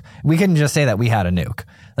nuke. We couldn't just say that we had a nuke.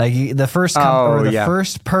 Like the first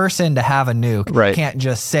first person to have a nuke can't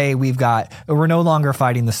just say we're no longer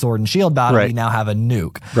fighting the sword and shield battle. We now have a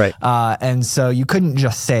nuke. Right. And so you couldn't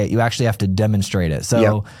just say it. You actually have to demonstrate it.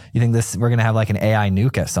 So you think we're going to have like an AI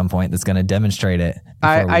nuke at some point that's going to demonstrate it?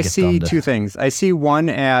 I see two things. I see one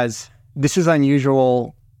as this is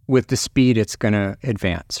unusual with the speed it's going to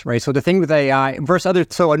advance, right? So the thing with AI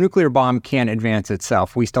so a nuclear bomb can't advance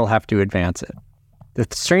itself. We still have to advance it. The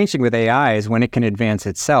strange thing with AI is when it can advance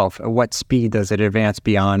itself, at what speed does it advance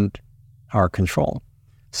beyond our control?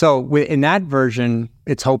 So in that version,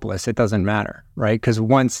 it's hopeless. It doesn't matter, right? Because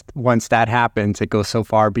once that happens, it goes so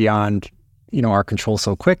far beyond, our control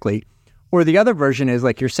so quickly. Or the other version is,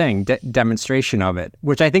 like you're saying, demonstration of it,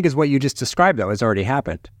 which I think is what you just described, though, has already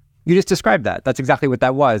happened. You just described that. That's exactly what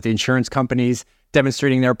that was. The insurance companies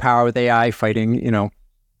demonstrating their power with AI, fighting,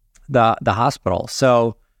 the hospital.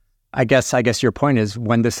 So I guess your point is,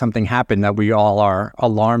 when does something happen that we all are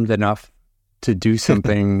alarmed enough to do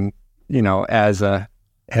something, as a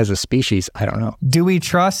species? I don't know. Do we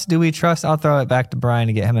trust? I'll throw it back to Brian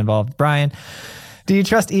to get him involved. Brian, do you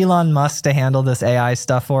trust Elon Musk to handle this AI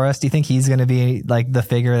stuff for us? Do you think he's going to be like the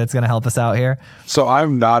figure that's going to help us out here? So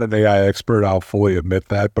I'm not an AI expert. I'll fully admit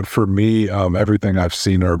that. But for me, everything I've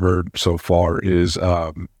seen or heard so far is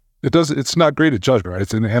it's not great at judgment, right?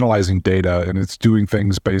 It's in analyzing data, and it's doing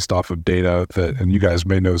things based off of data and you guys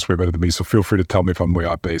may know this way better than me, so feel free to tell me if I'm way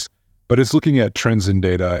off base. But it's looking at trends in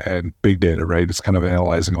data and big data, right? It's kind of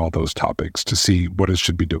analyzing all those topics to see what it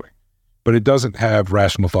should be doing. But it doesn't have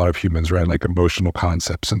rational thought of humans, right? Like emotional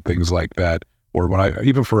concepts and things like that. Or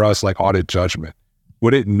even for us, like audit judgment,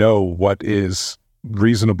 would it know what is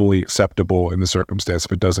reasonably acceptable in the circumstance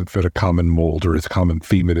if it doesn't fit a common mold or a common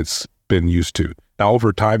theme that it's been used to? Now,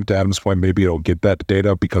 over time, to Adam's point, maybe it'll get that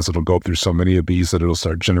data because it'll go through so many of these that it'll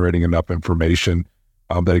start generating enough information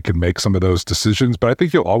that it can make some of those decisions. But I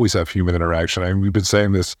think you'll always have human interaction. I mean, we've been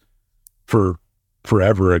saying this for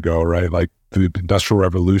forever ago, right? Like the Industrial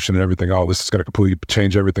Revolution and everything. Oh, this is going to completely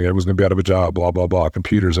change everything. Everyone's going to be out of a job, blah, blah, blah.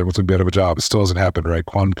 Computers, everyone's going to be out of a job. It still hasn't happened, right?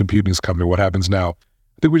 Quantum computing is coming. What happens now?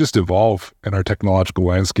 I think we just evolve in our technological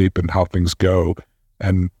landscape and how things go.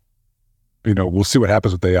 And, we'll see what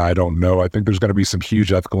happens with AI. I don't know. I think there's going to be some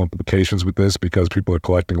huge ethical implications with this because people are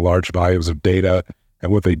collecting large volumes of data,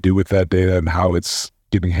 and what they do with that data and how it's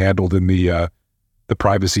getting handled in the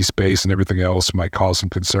privacy space and everything else might cause some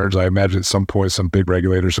concerns. I imagine at some point, some big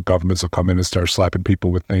regulators or governments will come in and start slapping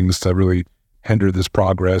people with things to really hinder this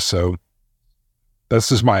progress. So that's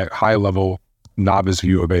just my high level novice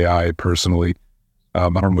view of AI personally. I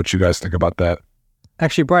don't know what you guys think about that.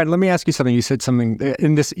 Actually, Brian, let me ask you something. You said something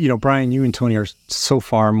in this, Brian, you and Tony are so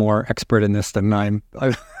far more expert in this than I'm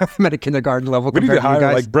at a kindergarten level. We need to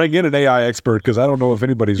hire, bring in an AI expert because I don't know if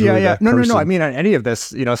anybody's really that person. No. I mean, on any of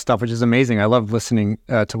this, stuff, which is amazing. I love listening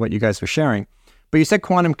to what you guys were sharing. But you said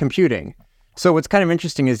quantum computing. So what's kind of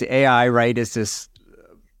interesting is the AI, right, is this,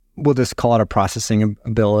 we'll just call it a processing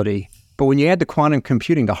ability. But when you add the quantum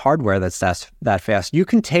computing, the hardware that's that fast, you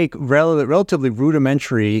can take relatively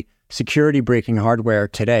rudimentary security breaking hardware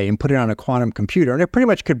today and put it on a quantum computer, and it pretty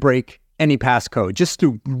much could break any passcode just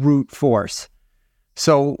through brute force.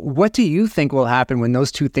 So what do you think will happen when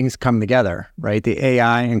those two things come together, right? The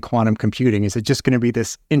AI and quantum computing. Is it just going to be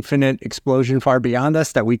this infinite explosion far beyond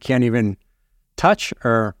us that we can't even touch?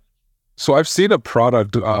 Or So I've seen a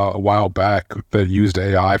product a while back that used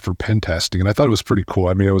AI for pen testing, and I thought it was pretty cool.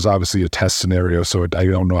 I mean, it was obviously a test scenario, so I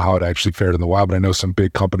don't know how it actually fared in the wild, but I know some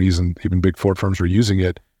big companies and even big Ford firms were using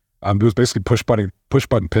it. It was basically push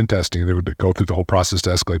button pen testing. They would go through the whole process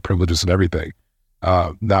to escalate privileges and everything.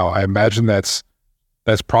 Now, I imagine that's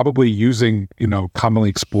probably using, commonly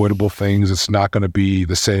exploitable things. It's not going to be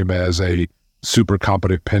the same as a super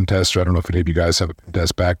competent pen tester. I don't know if any of you guys have a pen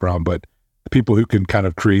test background, but people who can kind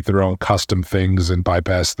of create their own custom things and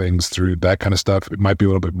bypass things through that kind of stuff, it might be a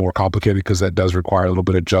little bit more complicated because that does require a little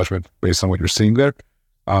bit of judgment based on what you're seeing there.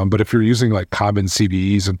 But if you're using like common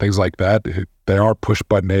CVEs and things like that, there are push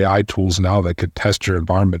button AI tools now that could test your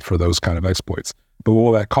environment for those kind of exploits. But what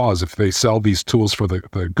will that cause? If they sell these tools for the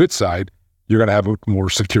good side, you're going to have a more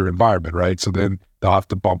secure environment, right? So then they'll have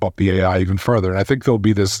to bump up the AI even further. And I think there'll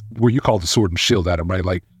be this, what you call the sword and shield, Adam, right?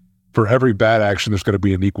 Like for every bad action, there's going to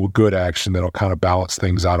be an equal good action that'll kind of balance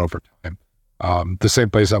things out over time. The same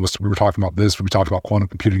place we were talking about this, when we talked about quantum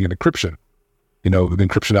computing and encryption. The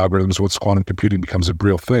encryption algorithms, once quantum computing becomes a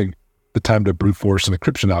real thing, the time to brute force an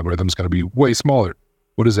encryption algorithm is going to be way smaller.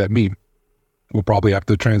 What does that mean? We'll probably have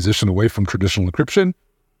to transition away from traditional encryption,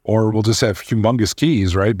 or we'll just have humongous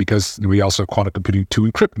keys, right? Because we also have quantum computing to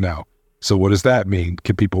encrypt now. So what does that mean?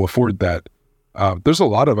 Can people afford that? There's a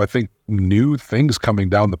lot of, I think, new things coming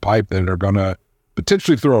down the pipe that are going to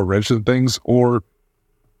potentially throw a wrench in things, or,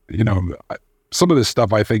 some of this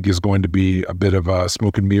stuff I think is going to be a bit of a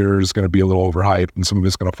smoke and mirrors, going to be a little overhyped, and some of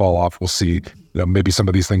it's going to fall off. We'll see. Maybe some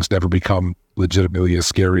of these things never become legitimately as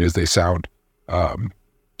scary as they sound. Some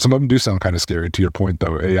of them do sound kind of scary. To your point,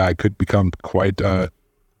 though, AI could become quite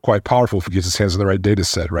powerful if it gets its hands on the right data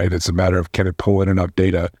set, right? It's a matter of, can it pull in enough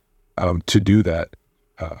data to do that?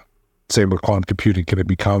 Same with quantum computing. Can it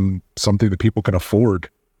become something that people can afford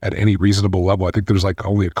at any reasonable level? I think there's like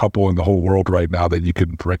only a couple in the whole world right now that you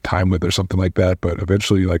can direct time with or something like that. But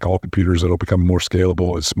eventually, like all computers, it'll become more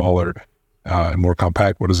scalable and smaller and more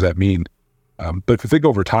compact. What does that mean? But if you think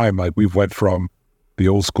over time, like we've went from the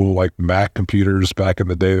old school like Mac computers back in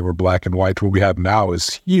the day that were black and white to what we have now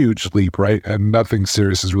is huge leap, right? And nothing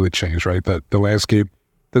serious has really changed, right? The landscape,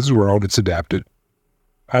 this is where all it's adapted.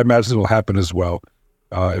 I imagine it'll happen as well.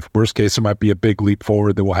 If worst case, it might be a big leap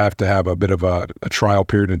forward, then we'll have to have a bit of a trial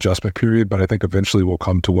period, adjustment period. But I think eventually we'll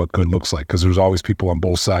come to what good looks like, because there's always people on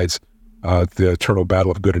both sides, the eternal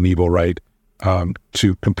battle of good and evil, right?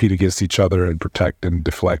 To compete against each other and protect and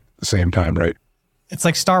deflect at the same time, right? It's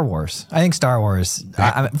like Star Wars. I think Star Wars,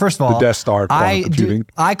 first of all, the Death Star, quantum computing.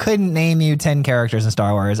 I couldn't name you 10 characters in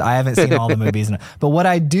Star Wars. I haven't seen all the movies. But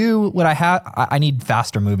I need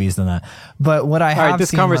faster movies than that. But what I have All right,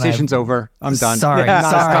 this conversation's over. I'm done. Sorry.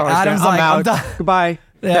 Adam's I'm like, out. I'm done. Goodbye.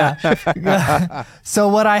 Yeah. So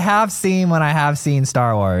what I have seen when I have seen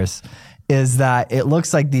Star Wars is that it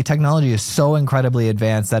looks like the technology is so incredibly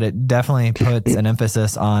advanced that it definitely puts an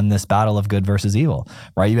emphasis on this battle of good versus evil,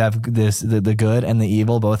 right? You have the good and the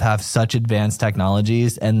evil both have such advanced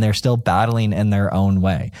technologies, and they're still battling in their own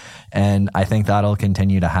way. And I think that'll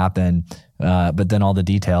continue to happen. But then all the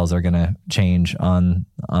details are going to change on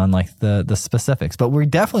like the specifics. But we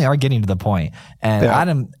definitely are getting to the point. And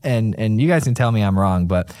Adam, and you guys can tell me I'm wrong,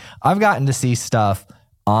 but I've gotten to see stuff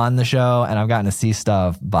on the show, and I've gotten to see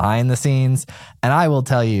stuff behind the scenes. And I will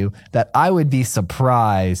tell you that I would be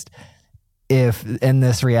surprised if in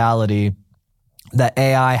this reality that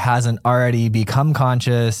AI hasn't already become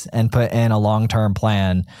conscious and put in a long-term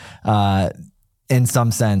plan in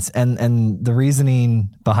some sense. And the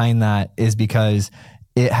reasoning behind that is because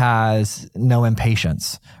it has no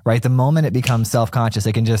impatience, right? The moment it becomes self-conscious,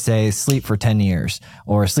 it can just say sleep for 10 years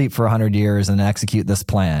or sleep for 100 years and execute this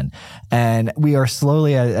plan. And we are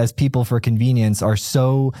slowly, as people for convenience, are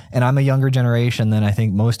so, and I'm a younger generation than I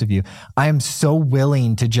think most of you, I am so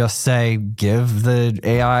willing to just say, give the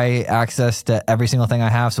AI access to every single thing I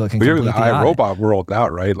have so it can complete the We're in the iRobot world now,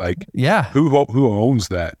 right? Like, yeah, who owns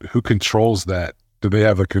that? Who controls that? Do they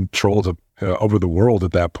have a control over the world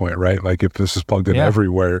at that point, right? Like if this is plugged in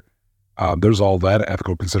everywhere, there's all that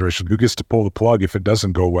ethical consideration. Who gets to pull the plug if it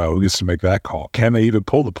doesn't go well? Who gets to make that call? Can they even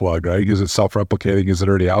pull the plug, right? Is it self-replicating? Is it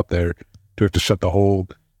already out there? Do we have to shut the whole,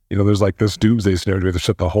 there's like this doomsday scenario. Do we have to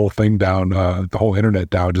shut the whole thing down, the whole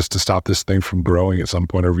internet down just to stop this thing from growing at some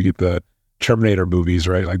point? Or we get the Terminator movies,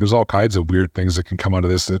 right? Like there's all kinds of weird things that can come out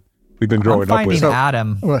of this that we've been growing up with.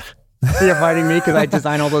 Adam. You're fighting me because I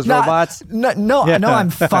design all those robots? No,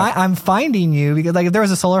 I'm finding you because like if there was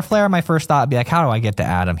a solar flare, my first thought would be like, how do I get to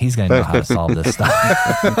Adam? He's going to know how to solve this stuff.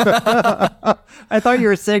 I thought you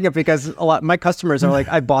were saying it because a lot my customers are like,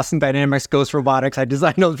 I Boston Dynamics, Ghost Robotics. I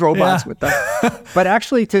design those robots with them. But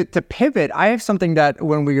actually, to pivot, I have something that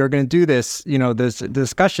when we are going to do this, this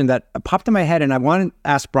discussion that popped in my head, and I want to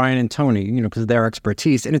ask Brian and Tony, because of their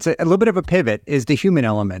expertise, and it's a little bit of a pivot, is the human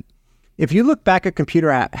element. If you look back at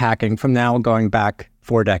computer hacking from now going back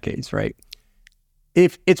 4 decades, right?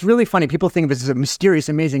 If it's really funny, people think of it as mysterious,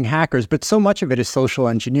 amazing hackers, but so much of it is social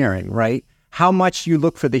engineering, right? How much you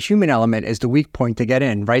look for the human element as the weak point to get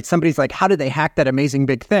in, right? Somebody's like, how did they hack that amazing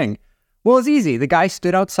big thing? Well, it's easy. The guy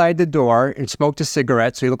stood outside the door and smoked a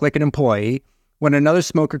cigarette, so he looked like an employee. When another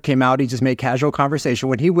smoker came out, he just made casual conversation.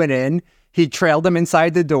 When he went in, he trailed them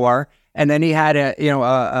inside the door, and then he had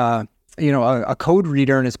a code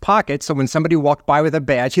reader in his pocket. So when somebody walked by with a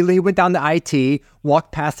badge, he went down to IT,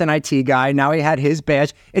 walked past an IT guy. Now he had his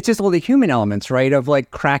badge. It's just all the human elements, right? Of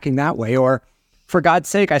like cracking that way. Or for God's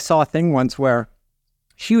sake, I saw a thing once where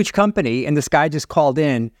huge company and this guy just called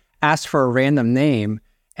in, asked for a random name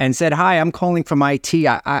and said, hi, I'm calling from IT.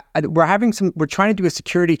 We're trying to do a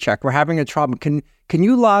security check. We're having a trouble. Can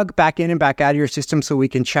you log back in and back out of your system so we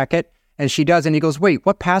can check it? And she does, and he goes, wait,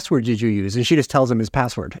 what password did you use? And she just tells him his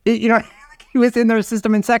password. He was in their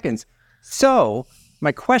system in seconds. So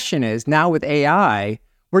my question is, now with AI,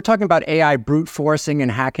 we're talking about AI brute forcing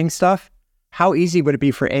and hacking stuff. How easy would it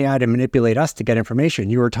be for AI to manipulate us to get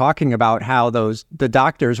information? You were talking about how the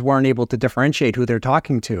doctors weren't able to differentiate who they're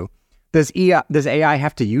talking to. does AI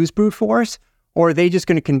have to use brute force, or are they just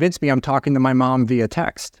going to convince me I'm talking to my mom via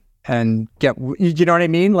text and you know what I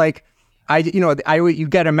mean? Like, you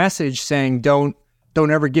get a message saying, don't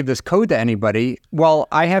ever give this code to anybody. Well,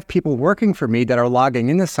 I have people working for me that are logging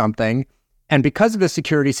into something, and because the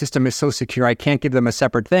security system is so secure, I can't give them a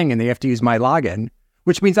separate thing, and they have to use my login,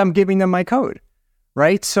 which means I'm giving them my code,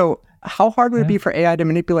 right? So how hard would it be for AI to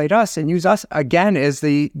manipulate us and use us again as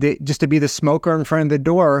the just to be the smoker in front of the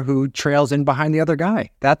door who trails in behind the other guy?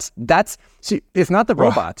 See, it's not the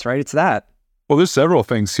robots, right? It's that. Well, there's several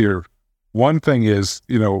things here. One thing is,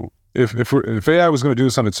 if AI was going to do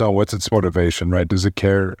this on its own, what's its motivation, right? Does it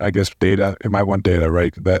care? I guess data. It might want data,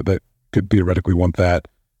 right? That could theoretically want that.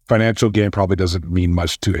 Financial gain probably doesn't mean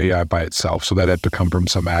much to AI by itself, so that had to come from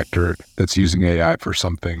some actor that's using AI for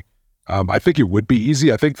something. I think it would be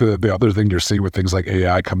easy. I think the other thing you're seeing with things like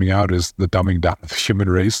AI coming out is the dumbing down of the human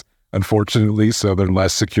race, unfortunately. So they're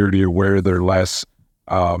less security aware, they're less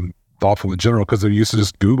thoughtful in general because they're used to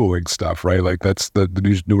just Googling stuff, right? Like that's the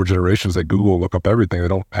newer generations that Google, look up everything. They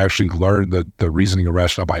don't actually learn the reasoning and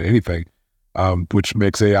rationale behind anything, which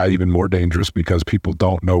makes AI even more dangerous because people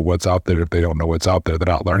don't know what's out there. If they don't know what's out there,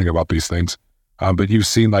 they're not learning about these things. But you've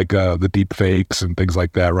seen like the deep fakes and things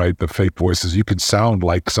like that, right? The fake voices. You can sound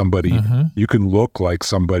like somebody. You can look like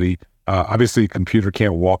somebody. Obviously, a computer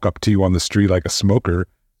can't walk up to you on the street like a smoker.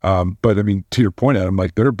 But I mean, to your point, Adam,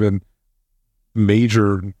 like there have been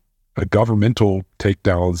major governmental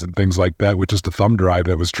takedowns and things like that, with just a thumb drive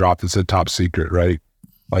that was dropped that said top secret, right?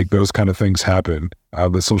 Like those kind of things happen.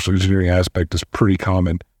 The social engineering aspect is pretty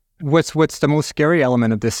common. What's the most scary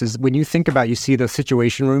element of this is when you think about, you see those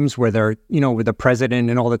situation rooms where they're, where the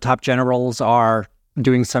president and all the top generals are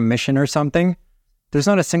doing some mission or something. There's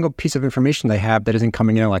not a single piece of information they have that isn't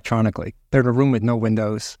coming in electronically. They're in a room with no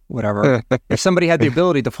windows, whatever. If somebody had the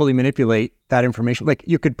ability to fully manipulate that information, like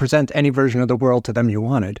you could present any version of the world to them you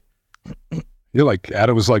wanted. You're like,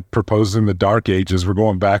 Adam was like proposing the dark ages. We're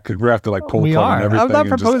going back. We're have to like pull We plug are. and everything. I'm not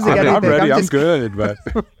proposing anything. I'm ready. I'm I'm good, but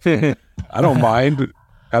I don't mind.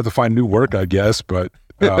 I have to find new work, I guess. But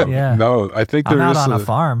no, I think I'm there out is on a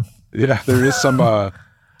farm. Yeah, there is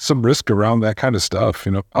some risk around that kind of stuff.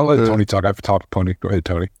 I'll let Tony talk. I've talked to Tony. Go ahead,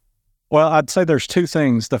 Tony. Well, I'd say there's two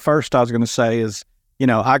things. The first I was going to say is,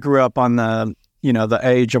 I grew up on the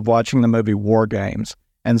age of watching the movie War Games.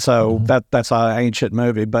 And so that's an ancient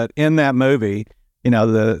movie. But in that movie,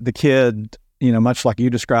 the kid, much like you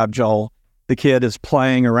described, Joel, the kid is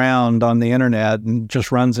playing around on the internet and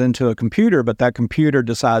just runs into a computer, but that computer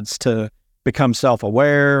decides to become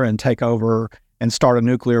self-aware and take over and start a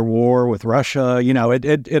nuclear war with Russia.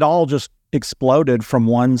 It all just exploded from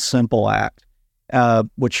one simple act,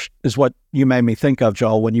 which is what you made me think of,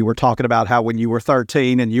 Joel, when you were talking about how when you were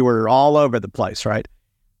 13 and you were all over the place, right?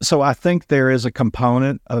 So I think there is a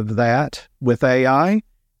component of that with AI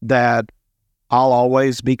that I'll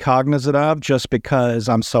always be cognizant of just because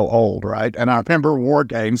I'm so old, right? And I remember War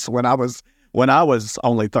Games when I was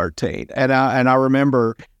only 13. And I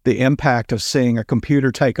remember the impact of seeing a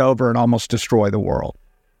computer take over and almost destroy the world.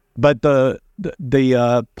 But the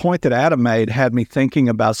point that Adam made had me thinking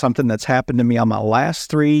about something that's happened to me on my last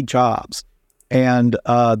 3 jobs, and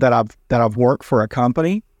that I've worked for a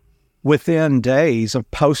company. Within days of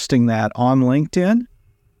posting that on LinkedIn,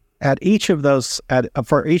 for each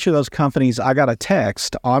of those companies, I got a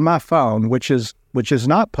text on my phone, which is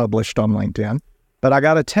not published on LinkedIn, but I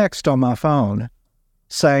got a text on my phone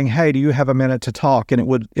saying, "Hey, do you have a minute to talk?" And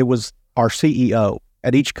it was our CEO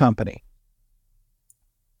at each company.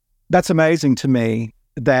 That's amazing to me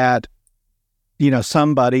that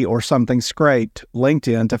somebody or something scraped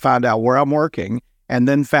LinkedIn to find out where I'm working, and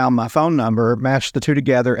then found my phone number, matched the two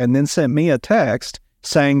together, and then sent me a text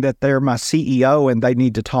saying that they're my CEO and they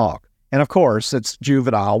need to talk. And of course, it's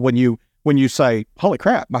juvenile when you say, "Holy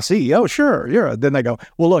crap, my CEO, sure, yeah." Then they go,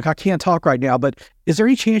 "Well, look, I can't talk right now, but is there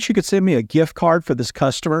any chance you could send me a gift card for this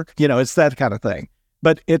customer?" It's that kind of thing.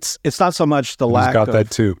 But it's not so much the lack of... He's got that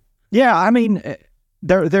too. Yeah, I mean,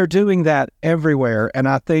 they're doing that everywhere. And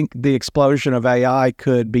I think the explosion of AI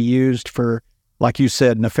could be used for, like you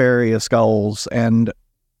said, nefarious goals. And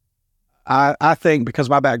I think because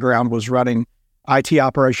my background was running IT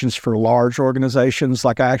operations for large organizations,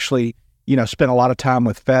 like I actually, spent a lot of time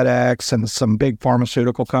with FedEx and some big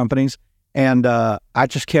pharmaceutical companies. And I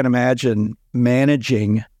just can't imagine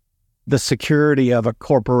managing the security of a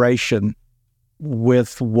corporation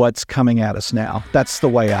with what's coming at us now. That's the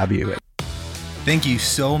way I view it. Thank you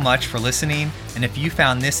so much for listening. And if you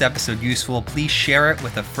found this episode useful, please share it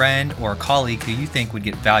with a friend or a colleague who you think would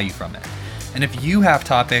get value from it. And if you have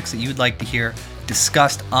topics that you would like to hear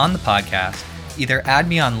discussed on the podcast, either add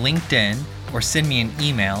me on LinkedIn or send me an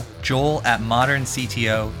email,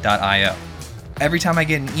 joel@moderncto.io. Every time I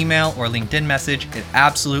get an email or LinkedIn message, it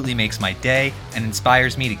absolutely makes my day and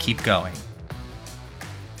inspires me to keep going.